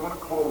 Read, and we're going to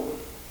close.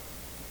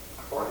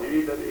 For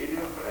he that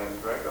eateth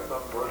and drinketh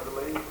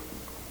unworthily,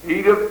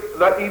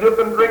 That eateth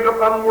and drinketh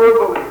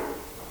unworthily,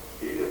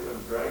 eateth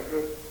and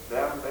drinketh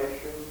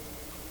damnation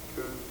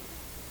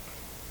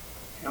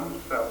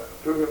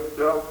to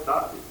himself,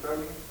 not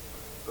discerning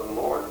the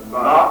Lord's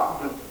body.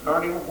 not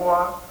discerning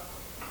what?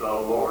 The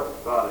Lord's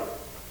body.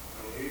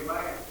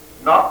 Amen.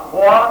 Not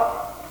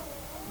what?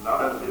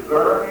 Not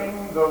discerning.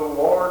 Discerning the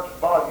Lord's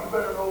body. You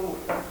better know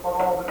what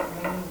all this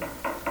means.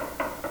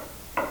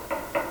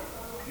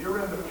 You're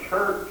in the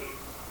church.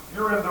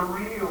 You're in the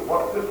real.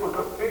 What this was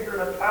a figure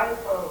and a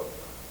type of.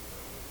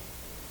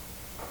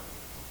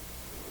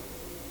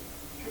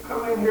 You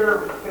come in here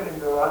every sin in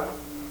your life.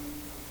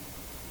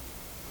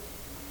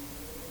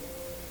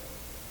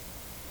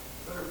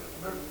 Better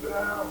sit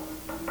down.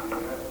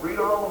 Read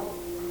on.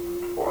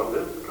 For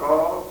this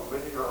cause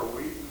many are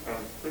weak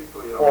and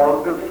sickly.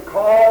 For this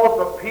cause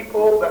of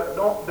people that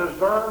don't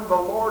discern the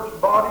Lord's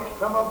body,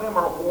 some of them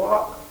are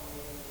what?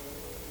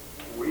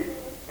 Weak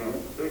and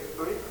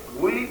sickly,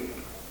 Weak,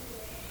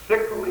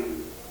 sickly,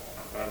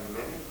 and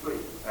many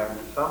sleep. and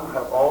some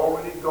have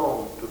already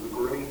gone to the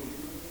grave.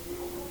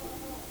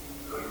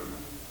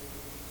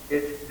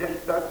 It's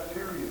just that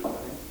serious, man.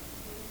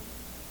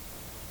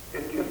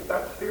 It's just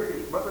that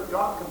serious. Brother,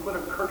 God can put a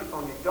curse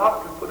on you.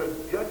 God can put a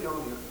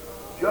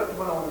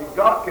judgment on you.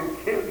 God can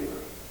kill you.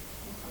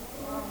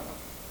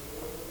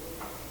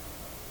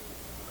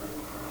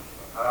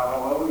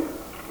 Hallelujah.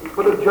 He can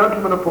put a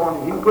judgment upon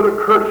you. He can put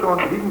a curse on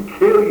you. He can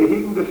kill you.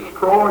 He can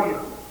destroy you.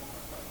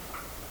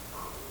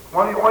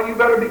 Why you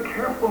better be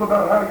careful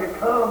about how you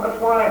come. That's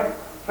why,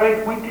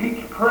 saints, we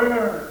teach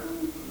prayer,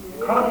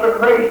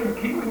 consecration,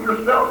 keeping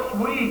yourself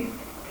sweet,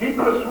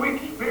 keeping a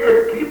sweet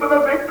spirit, keeping a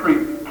victory,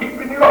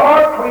 keeping your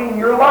heart clean,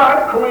 your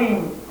life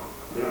clean.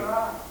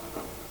 Yeah.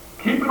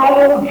 Keeping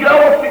old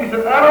jealousies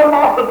and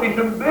animosities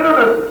and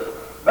bitternesses.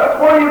 That's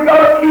why you've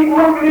got to keep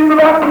looking into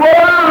that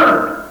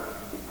Word.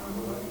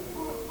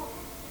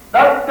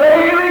 That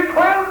daily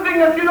cleansing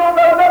that you don't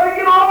let nothing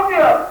get on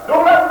you.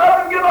 Don't let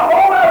nothing get a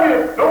hold of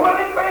you. Don't let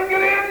anything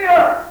get in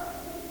you.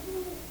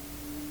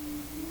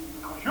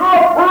 You're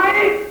a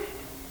priest.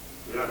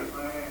 Yes.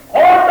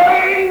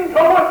 Ordained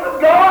to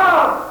worship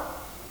God.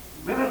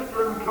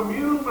 Minister and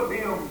commune with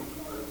Him.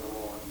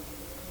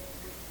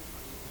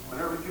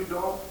 Whenever you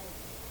don't,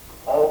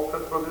 all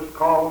set for this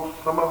cause,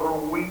 some of them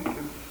are weak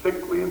and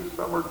sickly and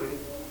some are dead.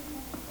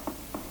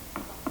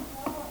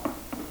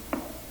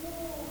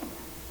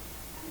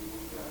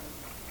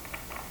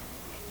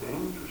 It's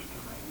dangerous to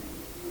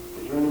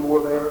me. Is there any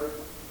more there?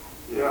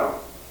 Yeah.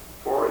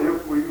 For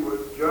if we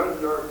would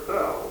judge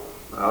ourselves,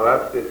 Now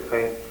that's it,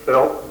 saints.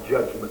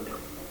 Self-judgment.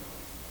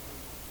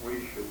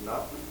 we should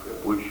not be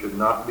judged. We should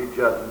not be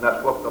judging.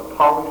 That's what the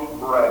polished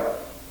brass,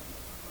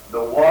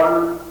 the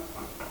water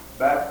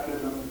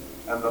baptism,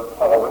 and the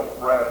polished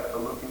brass, the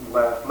looking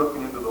glass,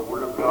 looking into the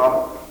Word of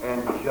God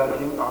and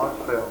judging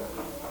ourselves.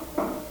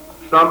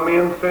 Some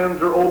men's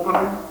sins are open,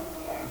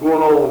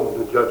 going on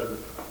to judgment.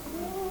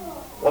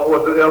 What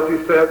was it else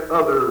he said?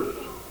 Others,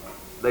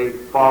 they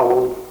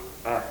follow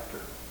after.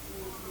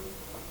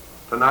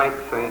 Tonight,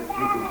 saints,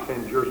 you can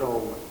send yours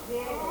on.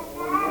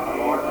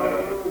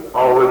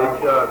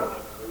 Already judged.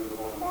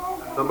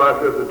 Somebody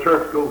says the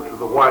church goes to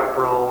the white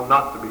throne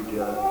not to be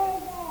judged.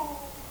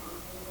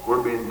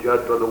 We're being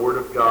judged by the Word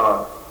of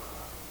God.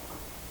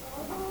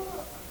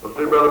 Well,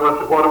 see, Brother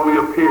Muncy, what do we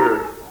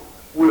appear?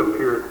 We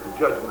appear at the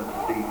judgment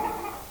seat.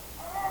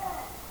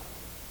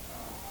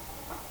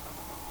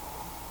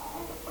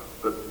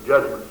 But the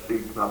judgment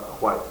seat's not the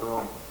white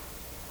throne.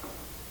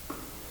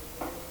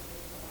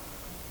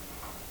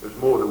 There's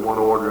more than one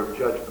order of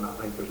judgment. I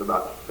think there's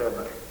about 7.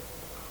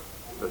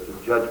 There's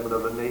the judgment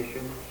of the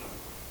nations,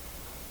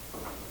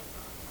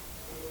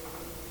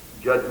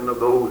 judgment of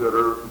those that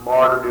are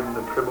martyred in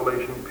the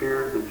tribulation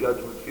period, the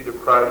judgment seat of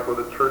Christ where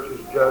the church is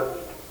judged,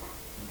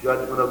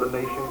 judgment of the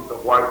nations, the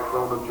white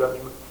throne of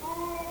judgment,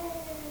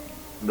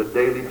 and the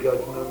daily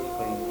judgment of the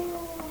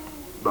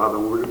saints by the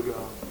Word of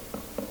God.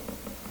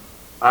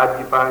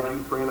 I'd advise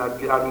you, friend,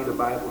 I need a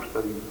Bible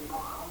study.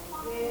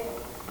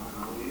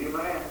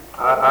 Amen.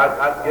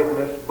 I'd get in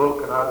this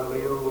book and I'd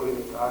live in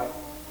it.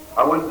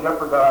 I wouldn't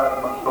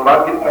jeopardize my soul.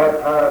 I'd get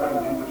baptized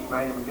in Jesus'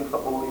 name and get the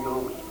Holy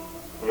Ghost.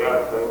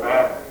 Yes,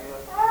 amen.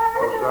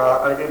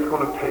 Because it's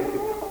going to take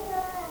it.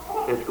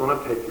 It's going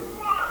to take it.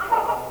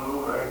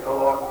 Praise the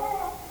Lord.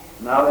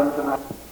 Now then tonight.